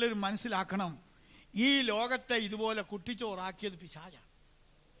ദൈവമക്കളെല്ലാവരും മനസ്സിലാക്കണം, ഈ ലോകത്തെ ഇതുപോലെ കുട്ടിച്ചോറാക്കിയത് പിശാചാണ്.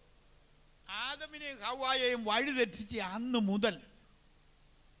 ആദമിനെയും ഹവ്വായെയും വഴിതെറ്റിച്ച് അന്ന് മുതൽ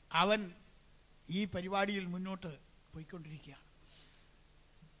അവൻ ഈ പരിപാടിയിൽ മുന്നോട്ട് പോയിക്കൊണ്ടിരിക്കുകയാണ്.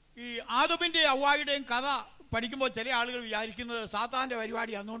 ഈ ആദമിന്റെയും ഹവ്വായുടെയും കഥ പഠിക്കുമ്പോൾ ചില ആളുകൾ വിചാരിക്കുന്നത് സാത്താന്റെ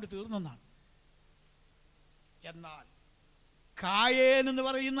പരിപാടി അന്നുകൊണ്ട് തീർന്നെന്നാണ്. എന്നാൽ കായേൻ എന്ന്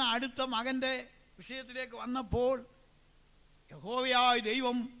പറയുന്ന അടുത്ത മകന്റെ വിഷയത്തിലേക്ക് വന്നപ്പോൾ യഹോവയായ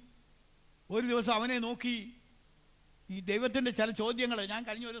ദൈവം ഒരു ദിവസം അവനെ നോക്കി. ഈ ദൈവത്തിന്റെ ചില ചോദ്യങ്ങൾ ഞാൻ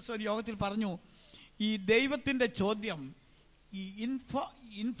കഴിഞ്ഞ ഒരു ദിവസം ഒരു യോഗത്തിൽ പറഞ്ഞു. ഈ ദൈവത്തിന്റെ ചോദ്യം ഈ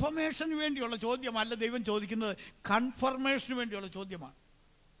ഇൻഫർമേഷന് വേണ്ടിയുള്ള ചോദ്യമല്ല. ദൈവം ചോദിക്കുന്നത് കൺഫർമേഷന് വേണ്ടിയുള്ള ചോദ്യമാണ്.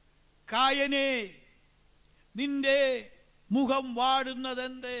 കായനെ, നിന്റെ മുഖം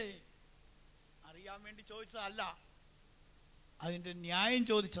വാടുന്നതെന്തേ? അറിയാൻ വേണ്ടി ചോദിച്ചതല്ല, അതിന്റെ ന്യായം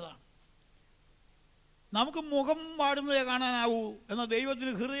ചോദിച്ചതാണ്. നമുക്ക് മുഖം വാടുന്നതേ കാണാനാവൂ, എന്നാൽ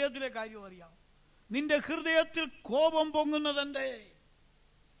ദൈവത്തിന് ഹൃദയത്തിലെ കാര്യം അറിയാം. നിന്റെ ഹൃദയത്തിൽ കോപം പൊങ്ങുന്നതെന്തേ?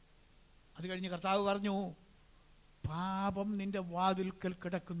 അത് കഴിഞ്ഞ് കർത്താവ് പറഞ്ഞു, പാപം നിന്റെ വാതിൽക്കൽ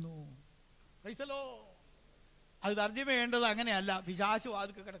കിടക്കുന്നു. അത് തർജ്ജമ ചെയ്യേണ്ടത് അങ്ങനെയല്ല, പിശാച്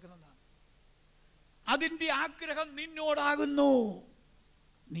വാതിൽക്കൽ കിടക്കുന്നതാണ്. അതിന്റെ ആഗ്രഹം നിന്നോടാകുന്നു,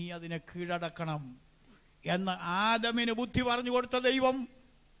 നീ അതിനെ കീഴടക്കണം എന്ന് ആദമിന് ബുദ്ധി പറഞ്ഞു കൊടുത്ത ദൈവം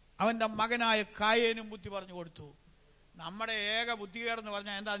അവന്റെ മകനായ കായേനും ബുദ്ധി പറഞ്ഞു കൊടുത്തു. നമ്മുടെ ഏക ബുദ്ധികേടെന്ന്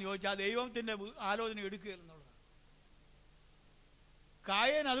പറഞ്ഞാൽ എന്താന്ന് ചോദിച്ചാൽ ദൈവത്തിന്റെ ആലോചന എടുക്കുകയെന്നുള്ളതാണ്.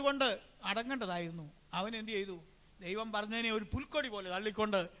 കായേൻ അതുകൊണ്ട് അടങ്ങേണ്ടതായിരുന്നു. അവൻ എന്ത് ചെയ്തു? ദൈവം പറഞ്ഞതിനെ ഒരു പുൽക്കൊടി പോലെ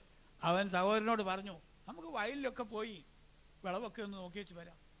തള്ളിക്കൊണ്ട് അവൻ സഹോദരനോട് പറഞ്ഞു, നമുക്ക് വയലിലൊക്കെ പോയി വിളവൊക്കെ ഒന്ന് നോക്കിയേച്ച്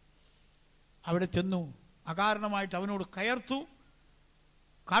വരാം. അവിടെ ചെന്നു അകാരണമായിട്ട് അവനോട് കയർത്തു.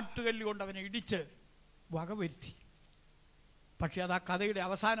 കാട്ടുകല്ല് കൊണ്ട് അവനെ ഇടിച്ച് വകവരുത്തി. പക്ഷെ അത് ആ കഥയുടെ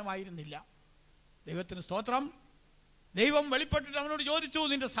അവസാനമായിരുന്നില്ല. ദൈവത്തിന് സ്തോത്രം. ദൈവം വെളിപ്പെട്ടിട്ട് അവനോട് ചോദിച്ചു,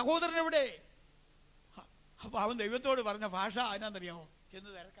 നിന്റെ സഹോദരൻ എവിടെ? അപ്പൊ അവൻ ദൈവത്തോട് പറഞ്ഞ ഭാഷ അതിനകത്തറിയാമോ?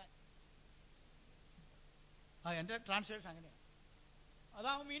 ചെന്ന് തിരക്കാൻ. എൻ്റെ ട്രാൻസ്ലേഷൻ അങ്ങനെയാണ്.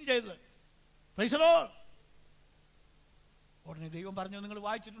 അതാണ് മീൻ ചെയ്തത്. Praise the Lord. ഉടനെ ദൈവം പറഞ്ഞു, നിങ്ങൾ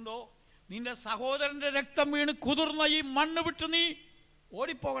വായിച്ചിട്ടുണ്ടോ? നിന്റെ സഹോദരന്റെ രക്തം വീണ് കുതിർന്ന ഈ മണ്ണ് വിട്ട് നീ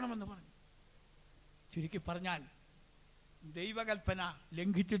ഓടിപ്പോകണമെന്ന് പറഞ്ഞു. ചുരുക്കി പറഞ്ഞാൽ ദൈവകൽപ്പന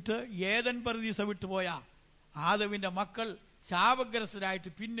ലംഘിച്ചിട്ട് ഏദൻ പറുദീസ വിട്ടുപോയ ആദവിന്റെ മക്കൾ ശാപഗ്രസ്തരായിട്ട്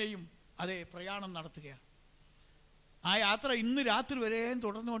പിന്നെയും അതേ പ്രയാണം നടത്തുകയാണ്. ആ യാത്ര ഇന്ന് രാത്രി വരെയും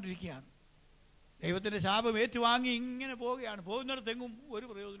തുടർന്നുകൊണ്ടിരിക്കുകയാണ്. ദൈവത്തിന്റെ ശാപം ഏറ്റുവാങ്ങി ഇങ്ങനെ പോവുകയാണ്. പോകുന്നിടത്തെങ്ങും ഒരു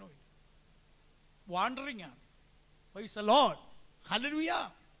പ്രയോജനവും ഇല്ല. വാണ്ടറിംഗ് ആണ്. Praise the Lord. ഹല്ലേലൂയ.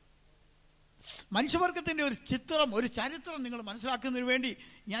 മനുഷ്യവർഗത്തിന്റെ ഒരു ചിത്രം, ഒരു ചരിത്രം നിങ്ങൾ മനസ്സിലാക്കുന്നതിന് വേണ്ടി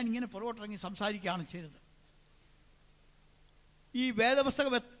ഞാൻ ഇങ്ങനെ പുറകോട്ടിറങ്ങി സംസാരിക്കുകയാണ് ചെയ്തത്. ഈ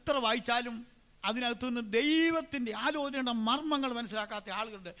വേദപുസ്തകം എത്ര വായിച്ചാലും അതിനകത്തു നിന്ന് ദൈവത്തിന്റെ ആലോചനയുടെ മർമ്മങ്ങൾ മനസ്സിലാക്കാത്ത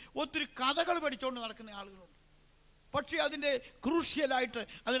ആളുകളുണ്ട്. ഒത്തിരി കഥകൾ പഠിച്ചുകൊണ്ട് നടക്കുന്ന ആളുകളുണ്ട്. പക്ഷേ അതിൻ്റെ ക്രൂഷ്യലായിട്ട്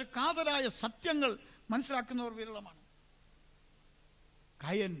അതിൻ്റെ കാതലായ സത്യങ്ങൾ മനസ്സിലാക്കുന്നവർ വിരളമാണ്.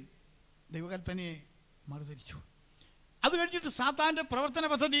 കയൻ ദൈവകൽപ്പനയെ മറുതിരിച്ചു. അത് കഴിഞ്ഞിട്ട് സാത്താന്റെ പ്രവർത്തന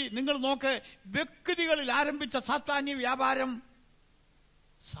പദ്ധതി നിങ്ങൾ നോക്ക്. വ്യക്തികളിൽ ആരംഭിച്ച സാത്താന്യ വ്യാപാരം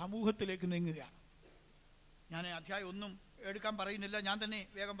സമൂഹത്തിലേക്ക് നീങ്ങുകയാണ്. ഞാൻ അധ്യായം ഒന്നും എടുക്കാൻ പറയുന്നില്ല, ഞാൻ തന്നെ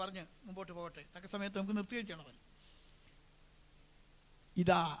വേഗം പറഞ്ഞ് മുമ്പോട്ട് പോകട്ടെ. തക്ക സമയത്ത് നമുക്ക് നിർത്തുകയും ചെയ്യണമല്ലോ.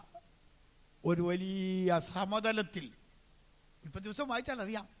 ഇതാ ഒരു വലിയ സമതലത്തിൽ, ഇപ്പൊ ദിവസം വായിച്ചാൽ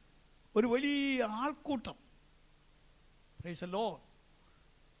അറിയാം, ഒരു വലിയ ആൾക്കൂട്ടം, പ്രൈസ് ദി ലോർഡ്,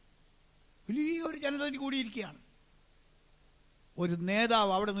 വലിയൊരു ജനത കൂടിയിരിക്കുകയാണ്. ഒരു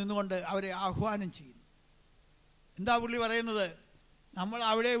നേതാവ് അവിടെ നിന്നുകൊണ്ട് അവരെ ആഹ്വാനം ചെയ്യുന്നു. എന്താ പുള്ളി പറയുന്നത്? നമ്മൾ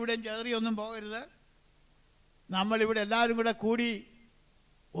അവിടെ ഇവിടെയും ചേറിയൊന്നും പോകരുത്. നമ്മളിവിടെ എല്ലാവരും കൂടെ കൂടി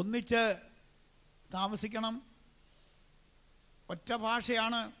ഒന്നിച്ച് താമസിക്കണം. ഒറ്റ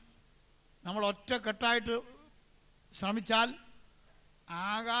ഭാഷയാണ്. നമ്മൾ ഒറ്റക്കെട്ടായിട്ട് ശ്രമിച്ചാൽ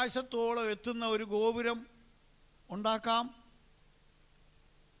ആകാശത്തോളം എത്തുന്ന ഒരു ഗോപുരം ഉണ്ടാക്കാം.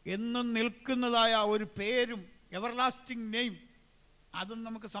 എന്നും നിൽക്കുന്നതായ ഒരു പേരും, എവർലാസ്റ്റിംഗ് നെയിം, അതും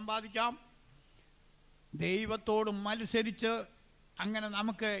നമുക്ക് സമ്പാദിക്കാം. ദൈവത്തോട് മത്സരിച്ച് അങ്ങനെ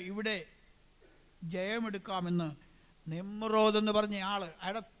നമുക്ക് ഇവിടെ ജയമെടുക്കാമെന്ന് നിമ്രോദ് എന്ന് പറഞ്ഞ ആള്,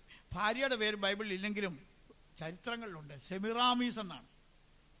 അയാളുടെ ഭാര്യയുടെ പേര് ബൈബിളിൽ ഇല്ലെങ്കിലും ചരിത്രങ്ങളിലുണ്ട്. സെമിറാമീസ് എന്നാണ്.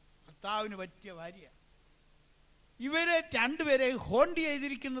 ഭർത്താവിന് പറ്റിയ ഭാര്യ. ഇവരെ രണ്ടുപേരെ ഹോണ്ട്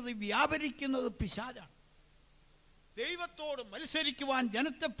ചെയ്തിരിക്കുന്നത്, വ്യാപരിക്കുന്നത് പിശാചാണ്. ദൈവത്തോട് മത്സരിക്കുവാൻ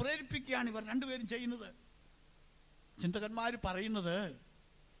ജനത്തെ പ്രേരിപ്പിക്കുകയാണ് ഇവർ രണ്ടുപേരും ചെയ്യുന്നത്. ചിന്തകന്മാർ പറയുന്നത്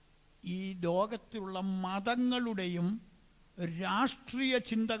ഈ ലോകത്തിലുള്ള മതങ്ങളുടെയും രാഷ്ട്രീയ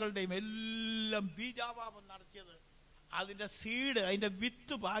ചിന്തകളുടെയും എല്ലാം ബീജാപാപം നടത്തിയത്, അതിൻ്റെ സീഡ്, അതിൻ്റെ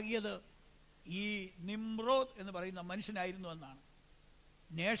വിത്ത് പാകിയത് ഈ നിമ്രോദ് എന്ന് പറയുന്ന മനുഷ്യനായിരുന്നു എന്നാണ്.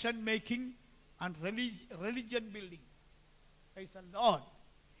 Nation making and religion building.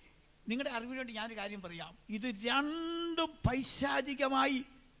 നിങ്ങളുടെ അറിവിന് വേണ്ടി ഞാനൊരു കാര്യം പറയാം. ഇത് രണ്ടും പൈശാചികമായി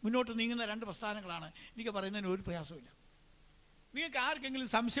മുന്നോട്ട് നീങ്ങുന്ന രണ്ട് പ്രസ്ഥാനങ്ങളാണ്. എനിക്ക് പറയുന്നതിന് ഒരു പ്രയാസമില്ല. നിങ്ങൾക്ക് ആർക്കെങ്കിലും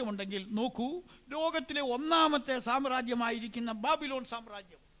സംശയമുണ്ടെങ്കിൽ നോക്കൂ. ലോകത്തിലെ ഒന്നാമത്തെ സാമ്രാജ്യമായിരിക്കുന്ന ബാബിലോൺ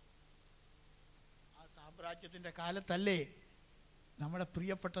സാമ്രാജ്യം, ആ സാമ്രാജ്യത്തിന്റെ കാലത്തല്ലേ നമ്മുടെ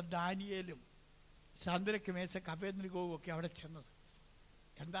പ്രിയപ്പെട്ട ദാനിയേലും ശാന്തരക്ക് മേശക്ക് അഭേദ്നികവും ഒക്കെ അവിടെ ചെന്നത്?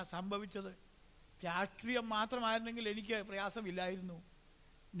 എന്താ സംഭവിച്ചത്? രാഷ്ട്രീയം മാത്രമായിരുന്നെങ്കിൽ എനിക്ക് പ്രയാസമില്ലായിരുന്നു.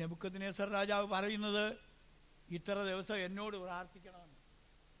 നെബൂഖദ്നേസർ രാജാവ് പറയുന്നത്, ഇത്ര ദിവസം എന്നോട് പ്രാർത്ഥിക്കണമെന്ന്.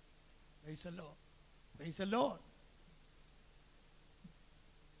 Praise the Lord, praise the Lord.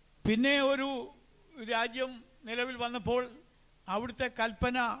 പിന്നെ ഒരു രാജ്യം നിലവിൽ വന്നപ്പോൾ അവിടുത്തെ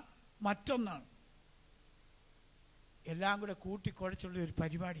കൽപ്പന മറ്റൊന്നാണ്. എല്ലാം കൂടെ കൂട്ടിക്കുഴച്ചുള്ള ഒരു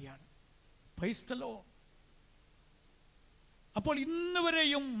പരിപാടിയാണ്. Praise the Lord. അപ്പോൾ ഇന്ന്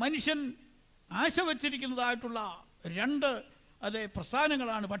വരെയും മനുഷ്യൻ ആശ വച്ചിരിക്കുന്നതായിട്ടുള്ള രണ്ട്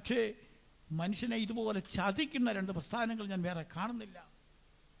പ്രസ്ഥാനങ്ങളാണ്. പക്ഷേ മനുഷ്യനെ ഇതുപോലെ ചതിക്കുന്ന രണ്ട് പ്രസ്ഥാനങ്ങൾ ഞാൻ വേറെ കാണുന്നില്ല.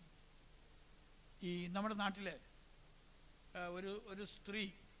 ഈ നമ്മുടെ നാട്ടിലെ ഒരു സ്ത്രീ,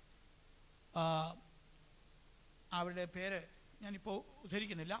 അവരുടെ പേര് ഞാനിപ്പോൾ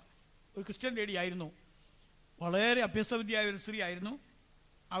ഉദ്ധരിക്കുന്നില്ല, ഒരു ക്രിസ്ത്യൻ ലേഡി ആയിരുന്നു. വളരെ അഭ്യസ്തവിദ്യയായ ഒരു സ്ത്രീ ആയിരുന്നു.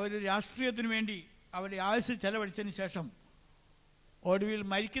 അവർ രാഷ്ട്രീയത്തിന് വേണ്ടി അവരുടെ ആയുസ് ചെലവഴിച്ചതിന് ശേഷം ഒടുവിൽ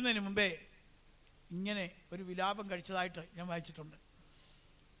മരിക്കുന്നതിന് മുമ്പേ ഇങ്ങനെ ഒരു വിലാപം കഴിച്ചതായിട്ട് ഞാൻ വായിച്ചിട്ടുണ്ട്.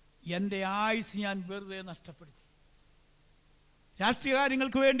 എൻ്റെ ആയുസ് ഞാൻ വെറുതെ നഷ്ടപ്പെടുത്തി. രാഷ്ട്രീയ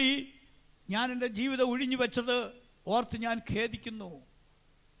കാര്യങ്ങൾക്ക് വേണ്ടി ഞാൻ എൻ്റെ ജീവിതം ഒഴിഞ്ഞു വെച്ചത് ഓർത്ത് ഞാൻ ഖേദിക്കുന്നു.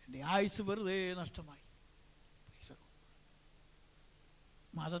 എൻ്റെ ആയുസ് വെറുതെ നഷ്ടമായി.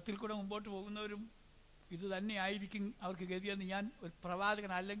 മതത്തിൽ കൂടെ മുമ്പോട്ട് പോകുന്നവരും ഇത് തന്നെയായിരിക്കും അവർക്ക് ഗതിയെന്ന് ഞാൻ ഒരു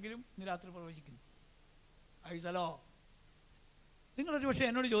പ്രവാചകനല്ലെങ്കിലും ഇന്ന് രാത്രി പ്രവചിക്കുന്നു. ഐസലോ, നിങ്ങളൊരു പക്ഷേ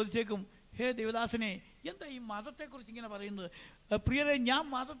എന്നോട് ചോദിച്ചേക്കും, ഹേ ദേവദാസനെ, എന്താ ഈ മതത്തെക്കുറിച്ച് ഇങ്ങനെ പറയുന്നത്? പ്രിയരെ, ഞാൻ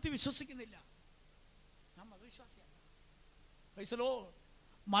മതത്തിൽ വിശ്വസിക്കുന്നില്ല, ഞാൻ മതവിശ്വാസിയല്ല. ഐസലോ,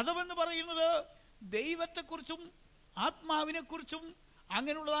 മതമെന്ന് പറയുന്നത് ദൈവത്തെക്കുറിച്ചും ആത്മാവിനെക്കുറിച്ചും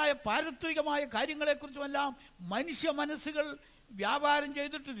അങ്ങനെയുള്ളതായ പാരത്രികമായ കാര്യങ്ങളെക്കുറിച്ചുമെല്ലാം മനുഷ്യ മനസ്സുകൾ വ്യാപാരം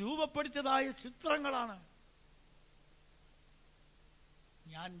ചെയ്തിട്ട് രൂപപ്പെടുത്തിയതായ ചിത്രങ്ങളാണ്.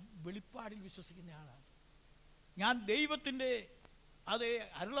 ഞാൻ വെളിപ്പാടിൽ വിശ്വസിക്കുന്ന ആളാണ്. ഞാൻ ദൈവത്തിൻ്റെ അതേ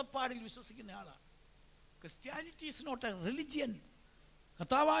അരുളപ്പാടിൽ വിശ്വസിക്കുന്ന ആളാണ്. Christianity is not A religion.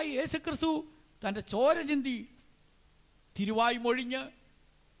 കർത്താവായ യേശുക്രിസ്തു തൻ്റെ ചോര ചിന്തി തിരുവായി മൊഴിഞ്ഞ്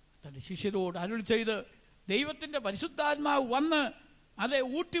തൻ്റെ ശിഷ്യരോട് അരുൾ ചെയ്ത് ദൈവത്തിൻ്റെ പരിശുദ്ധാത്മാവ് വന്ന് അതെ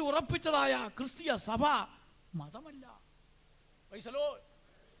ഊട്ടി ഉറപ്പിച്ചതായ ക്രിസ്തീയ സഭ മതമല്ല. പൈസലോ,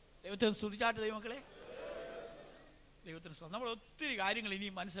 ദൈവത്തെ സ്തുതിച്ചാട്ട് ദൈവമക്കളെ, ദൈവത്തിന് നമ്മൾ ഒത്തിരി കാര്യങ്ങൾ ഇനി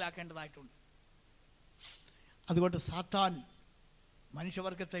മനസ്സിലാക്കേണ്ടതായിട്ടുണ്ട്. അതുകൊണ്ട് സാത്താൻ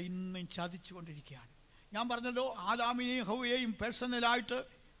മനുഷ്യവർഗത്തെ ഇന്നും ചതിച്ചുകൊണ്ടിരിക്കുകയാണ്. ഞാൻ പറഞ്ഞല്ലോ, ആദാമിനെയും ഹൗവയെയും പേഴ്സണലായിട്ട്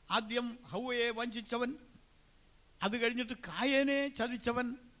ആദ്യം ഹൗവയെ വഞ്ചിച്ചവൻ, അത് കഴിഞ്ഞിട്ട് കായേനെ ചതിച്ചവൻ,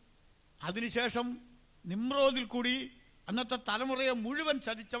 അതിനുശേഷം നിമ്രോദിൽ കൂടി അന്നത്തെ തലമുറയെ മുഴുവൻ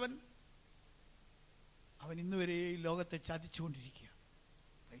ചതിച്ചവൻ, അവൻ ഇന്നുവരെ ഈ ലോകത്തെ ചതിച്ചുകൊണ്ടിരിക്കുകയാണ്.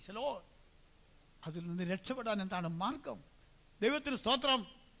 Praise the Lord. അതിൽ നിന്ന് രക്ഷപ്പെടാൻ എന്താണ് മാർഗം? ദൈവത്തിന് സ്തോത്രം.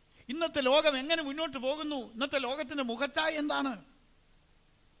 ഇന്നത്തെ ലോകം എങ്ങനെ മുന്നോട്ട് പോകുന്നു? ഇന്നത്തെ ലോകത്തിന്റെ മുഖച്ഛായ എന്താണ്?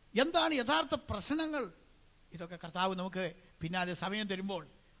 എന്താണ് യഥാർത്ഥ പ്രശ്നങ്ങൾ? ഇതൊക്കെ കർത്താവ് നമുക്ക് പിന്നാലെ സമയം തരുമ്പോൾ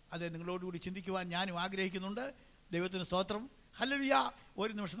അത് നിങ്ങളോടുകൂടി ചിന്തിക്കുവാൻ ഞാനും ആഗ്രഹിക്കുന്നുണ്ട്. ദൈവത്തിന് സ്തോത്രം. ഹല്ലേലൂയ.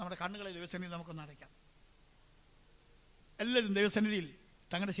 ഒരു നിമിഷം നമ്മുടെ കണ്ണുകളെ ദൈവസന്നിധിയിൽ നമുക്കൊന്ന് അടയ്ക്കാം. എല്ലാവരും ദൈവസന്നിധിയിൽ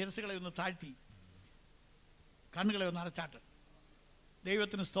തങ്ങളുടെ ശിരസ്സുകളെ ഒന്ന് താഴ്ത്തി കണ്ണുകളെ ഒന്ന് അടച്ചാട്ട്.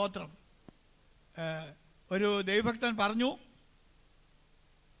 ദൈവത്തിന് സ്തോത്രം. ഒരു ദൈവഭക്തൻ പറഞ്ഞു,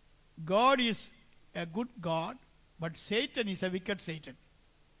 God is A good God, but Satan is A wicket Satan.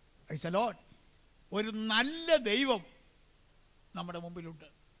 Praise the Lord. ഒരു നല്ല ദൈവം നമ്മുടെ മുമ്പിലുണ്ട്,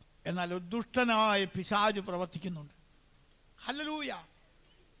 എന്നാൽ ഒരു ദുഷ്ടനായ പിശാച് പ്രവർത്തിക്കുന്നുണ്ട്. ഹല്ലേലൂയ.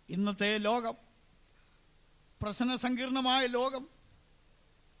 ഇന്നത്തെ ലോകം, പ്രശ്ന സങ്കീർണമായ ലോകം,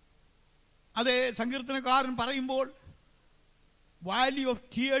 അതേ സങ്കീർത്തനക്കാരൻ പറയുമ്പോൾ വാലി ഓഫ്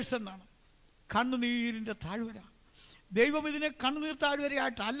ടീയേഴ്സ് എന്നാണ്, കണ്ണുനീരിൻ്റെ താഴ്വര. ദൈവം ഇതിനെ കണ്ണുനീർ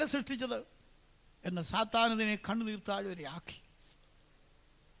താഴ്വരയായിട്ട് അല്ല സൃഷ്ടിച്ചത്, എന്ന് സാത്താൻ ഇതിനെ കണ്ണുനീർ താഴ്വരയാക്കി.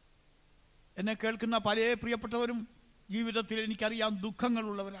 എന്നെ കേൾക്കുന്ന പല പ്രിയപ്പെട്ടവരും ജീവിതത്തിൽ എനിക്കറിയാം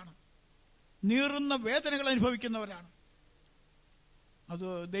ദുഃഖങ്ങളുള്ളവരാണ്, നീറുന്ന വേദനകൾ അനുഭവിക്കുന്നവരാണ്. അത്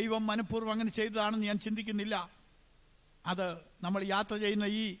ദൈവം മനഃപൂർവ്വം അങ്ങനെ ചെയ്തതാണെന്ന് ഞാൻ ചിന്തിക്കുന്നില്ല. അത് നമ്മൾ യാത്ര ചെയ്യുന്ന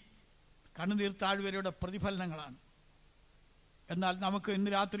ഈ കണ്ണുനീർ താഴ്വരയുടെ പ്രതിഫലനങ്ങളാണ്. എന്നാൽ നമുക്ക് ഇന്ന്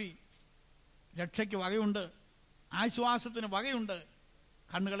രാത്രി രക്ഷയ്ക്ക് വകയുണ്ട്, ആശ്വാസത്തിന് വകയുണ്ട്.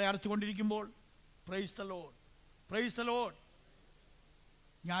 കണ്ണുകളെ അടച്ചുകൊണ്ടിരിക്കുമ്പോൾ praise the Lord, praise the Lord.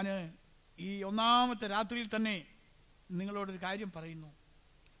 ഞാൻ ഈ ഒന്നാമത്തെ രാത്രിയിൽ തന്നെ നിങ്ങളോടൊരു കാര്യം പറയുന്നു.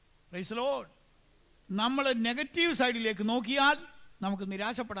 Praise the Lord. നമ്മൾ നെഗറ്റീവ് സൈഡിലേക്ക് നോക്കിയാൽ നമുക്ക്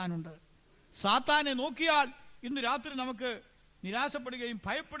നിരാശപ്പെടാനുണ്ട്. സാത്താനെ നോക്കിയാൽ ഇന്ന് രാത്രി നമുക്ക് നിരാശപ്പെടുകയും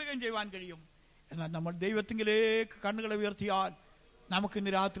ഭയപ്പെടുകയും ചെയ്യുവാൻ കഴിയും. എന്നാൽ നമ്മൾ ദൈവത്തിങ്കിലേക്ക് കണ്ണുകളെ ഉയർത്തിയാൽ നമുക്ക്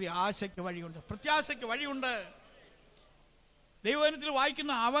ഇന്ന് രാത്രി ആശയ്ക്ക് വഴിയുണ്ട്, പ്രത്യാശയ്ക്ക് വഴിയുണ്ട്. ദൈവവചനത്തിൽ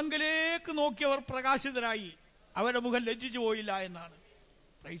വായിക്കുന്ന അവങ്കിലേക്ക് നോക്കിയവർ പ്രകാശിതരായി, അവരുടെ മുഖം ലജ്ജിച്ചു പോയില്ല എന്നാണ്.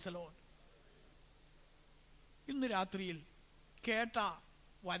 Praise the Lord. ഇന്ന് രാത്രിയിൽ കേട്ട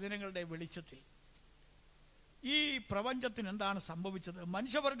വചനങ്ങളുടെ വെളിച്ചത്തിൽ ഈ പ്രപഞ്ചത്തിന് എന്താണ് സംഭവിച്ചത്,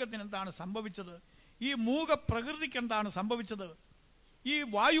 മനുഷ്യവർഗത്തിന് എന്താണ് സംഭവിച്ചത്, ഈ മൂക പ്രകൃതിക്ക് എന്താണ് സംഭവിച്ചത്, ഈ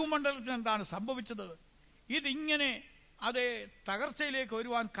വായുമണ്ഡലത്തിന് എന്താണ് സംഭവിച്ചത്, ഇതിങ്ങനെ അതേ തകർച്ചയിലേക്ക്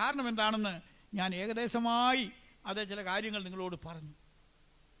വരുവാൻ കാരണം എന്താണെന്ന് ഞാൻ ഏകദേശമായി അതേ ചില കാര്യങ്ങൾ നിങ്ങളോട് പറഞ്ഞു.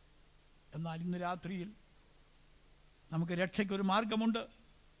 എന്നാൽ ഇന്ന് രാത്രിയിൽ നമുക്ക് രക്ഷയ്ക്കൊരു മാർഗമുണ്ട്,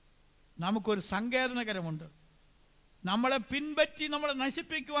 നമുക്കൊരു സങ്കേതനകരമുണ്ട്. നമ്മളെ പിൻപറ്റി നമ്മളെ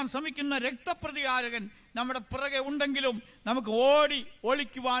നശിപ്പിക്കുവാൻ ശ്രമിക്കുന്ന രക്തപ്രതികാരകൻ നമ്മുടെ പിറകെ ഉണ്ടെങ്കിലും നമുക്ക് ഓടി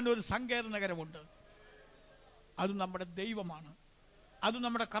ഒളിക്കുവാൻ ഒരു സങ്കേതനകരമുണ്ട്. അത് നമ്മുടെ ദൈവമാണ്, അത്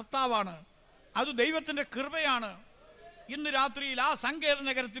നമ്മുടെ കർത്താവാണ്, അത് ദൈവത്തിന്റെ കൃപയാണ്. ഇന്ന് രാത്രിയിൽ ആ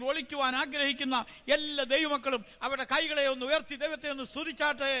സങ്കേതനഗരത്തിൽ ഒളിക്കുവാൻ ആഗ്രഹിക്കുന്ന എല്ലാ ദൈവമക്കളും അവരുടെ കൈകളെ ഒന്ന് ഉയർത്തി ദൈവത്തെ ഒന്ന്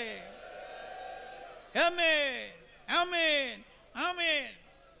സ്തുതിച്ചാട്ടെ. ആമേൻ, ആമേൻ, ആമേൻ.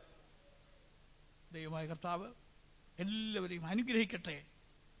 ദൈവമായ കർത്താവ് എല്ലാവരെയും അനുഗ്രഹിക്കട്ടെ.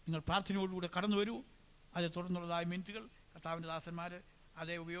 നിങ്ങൾ പ്രാർത്ഥനയോടുകൂടെ കടന്നു വരൂ. അതേ തുടർന്നുള്ളതായ മിനിറ്റുകൾ കർത്താവിൻ്റെ ദാസന്മാർ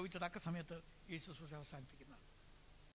അതേ ഉപയോഗിച്ച തക്ക സമയത്ത് ഈ ശുശ്രൂഷ അവസാനിപ്പിക്കും.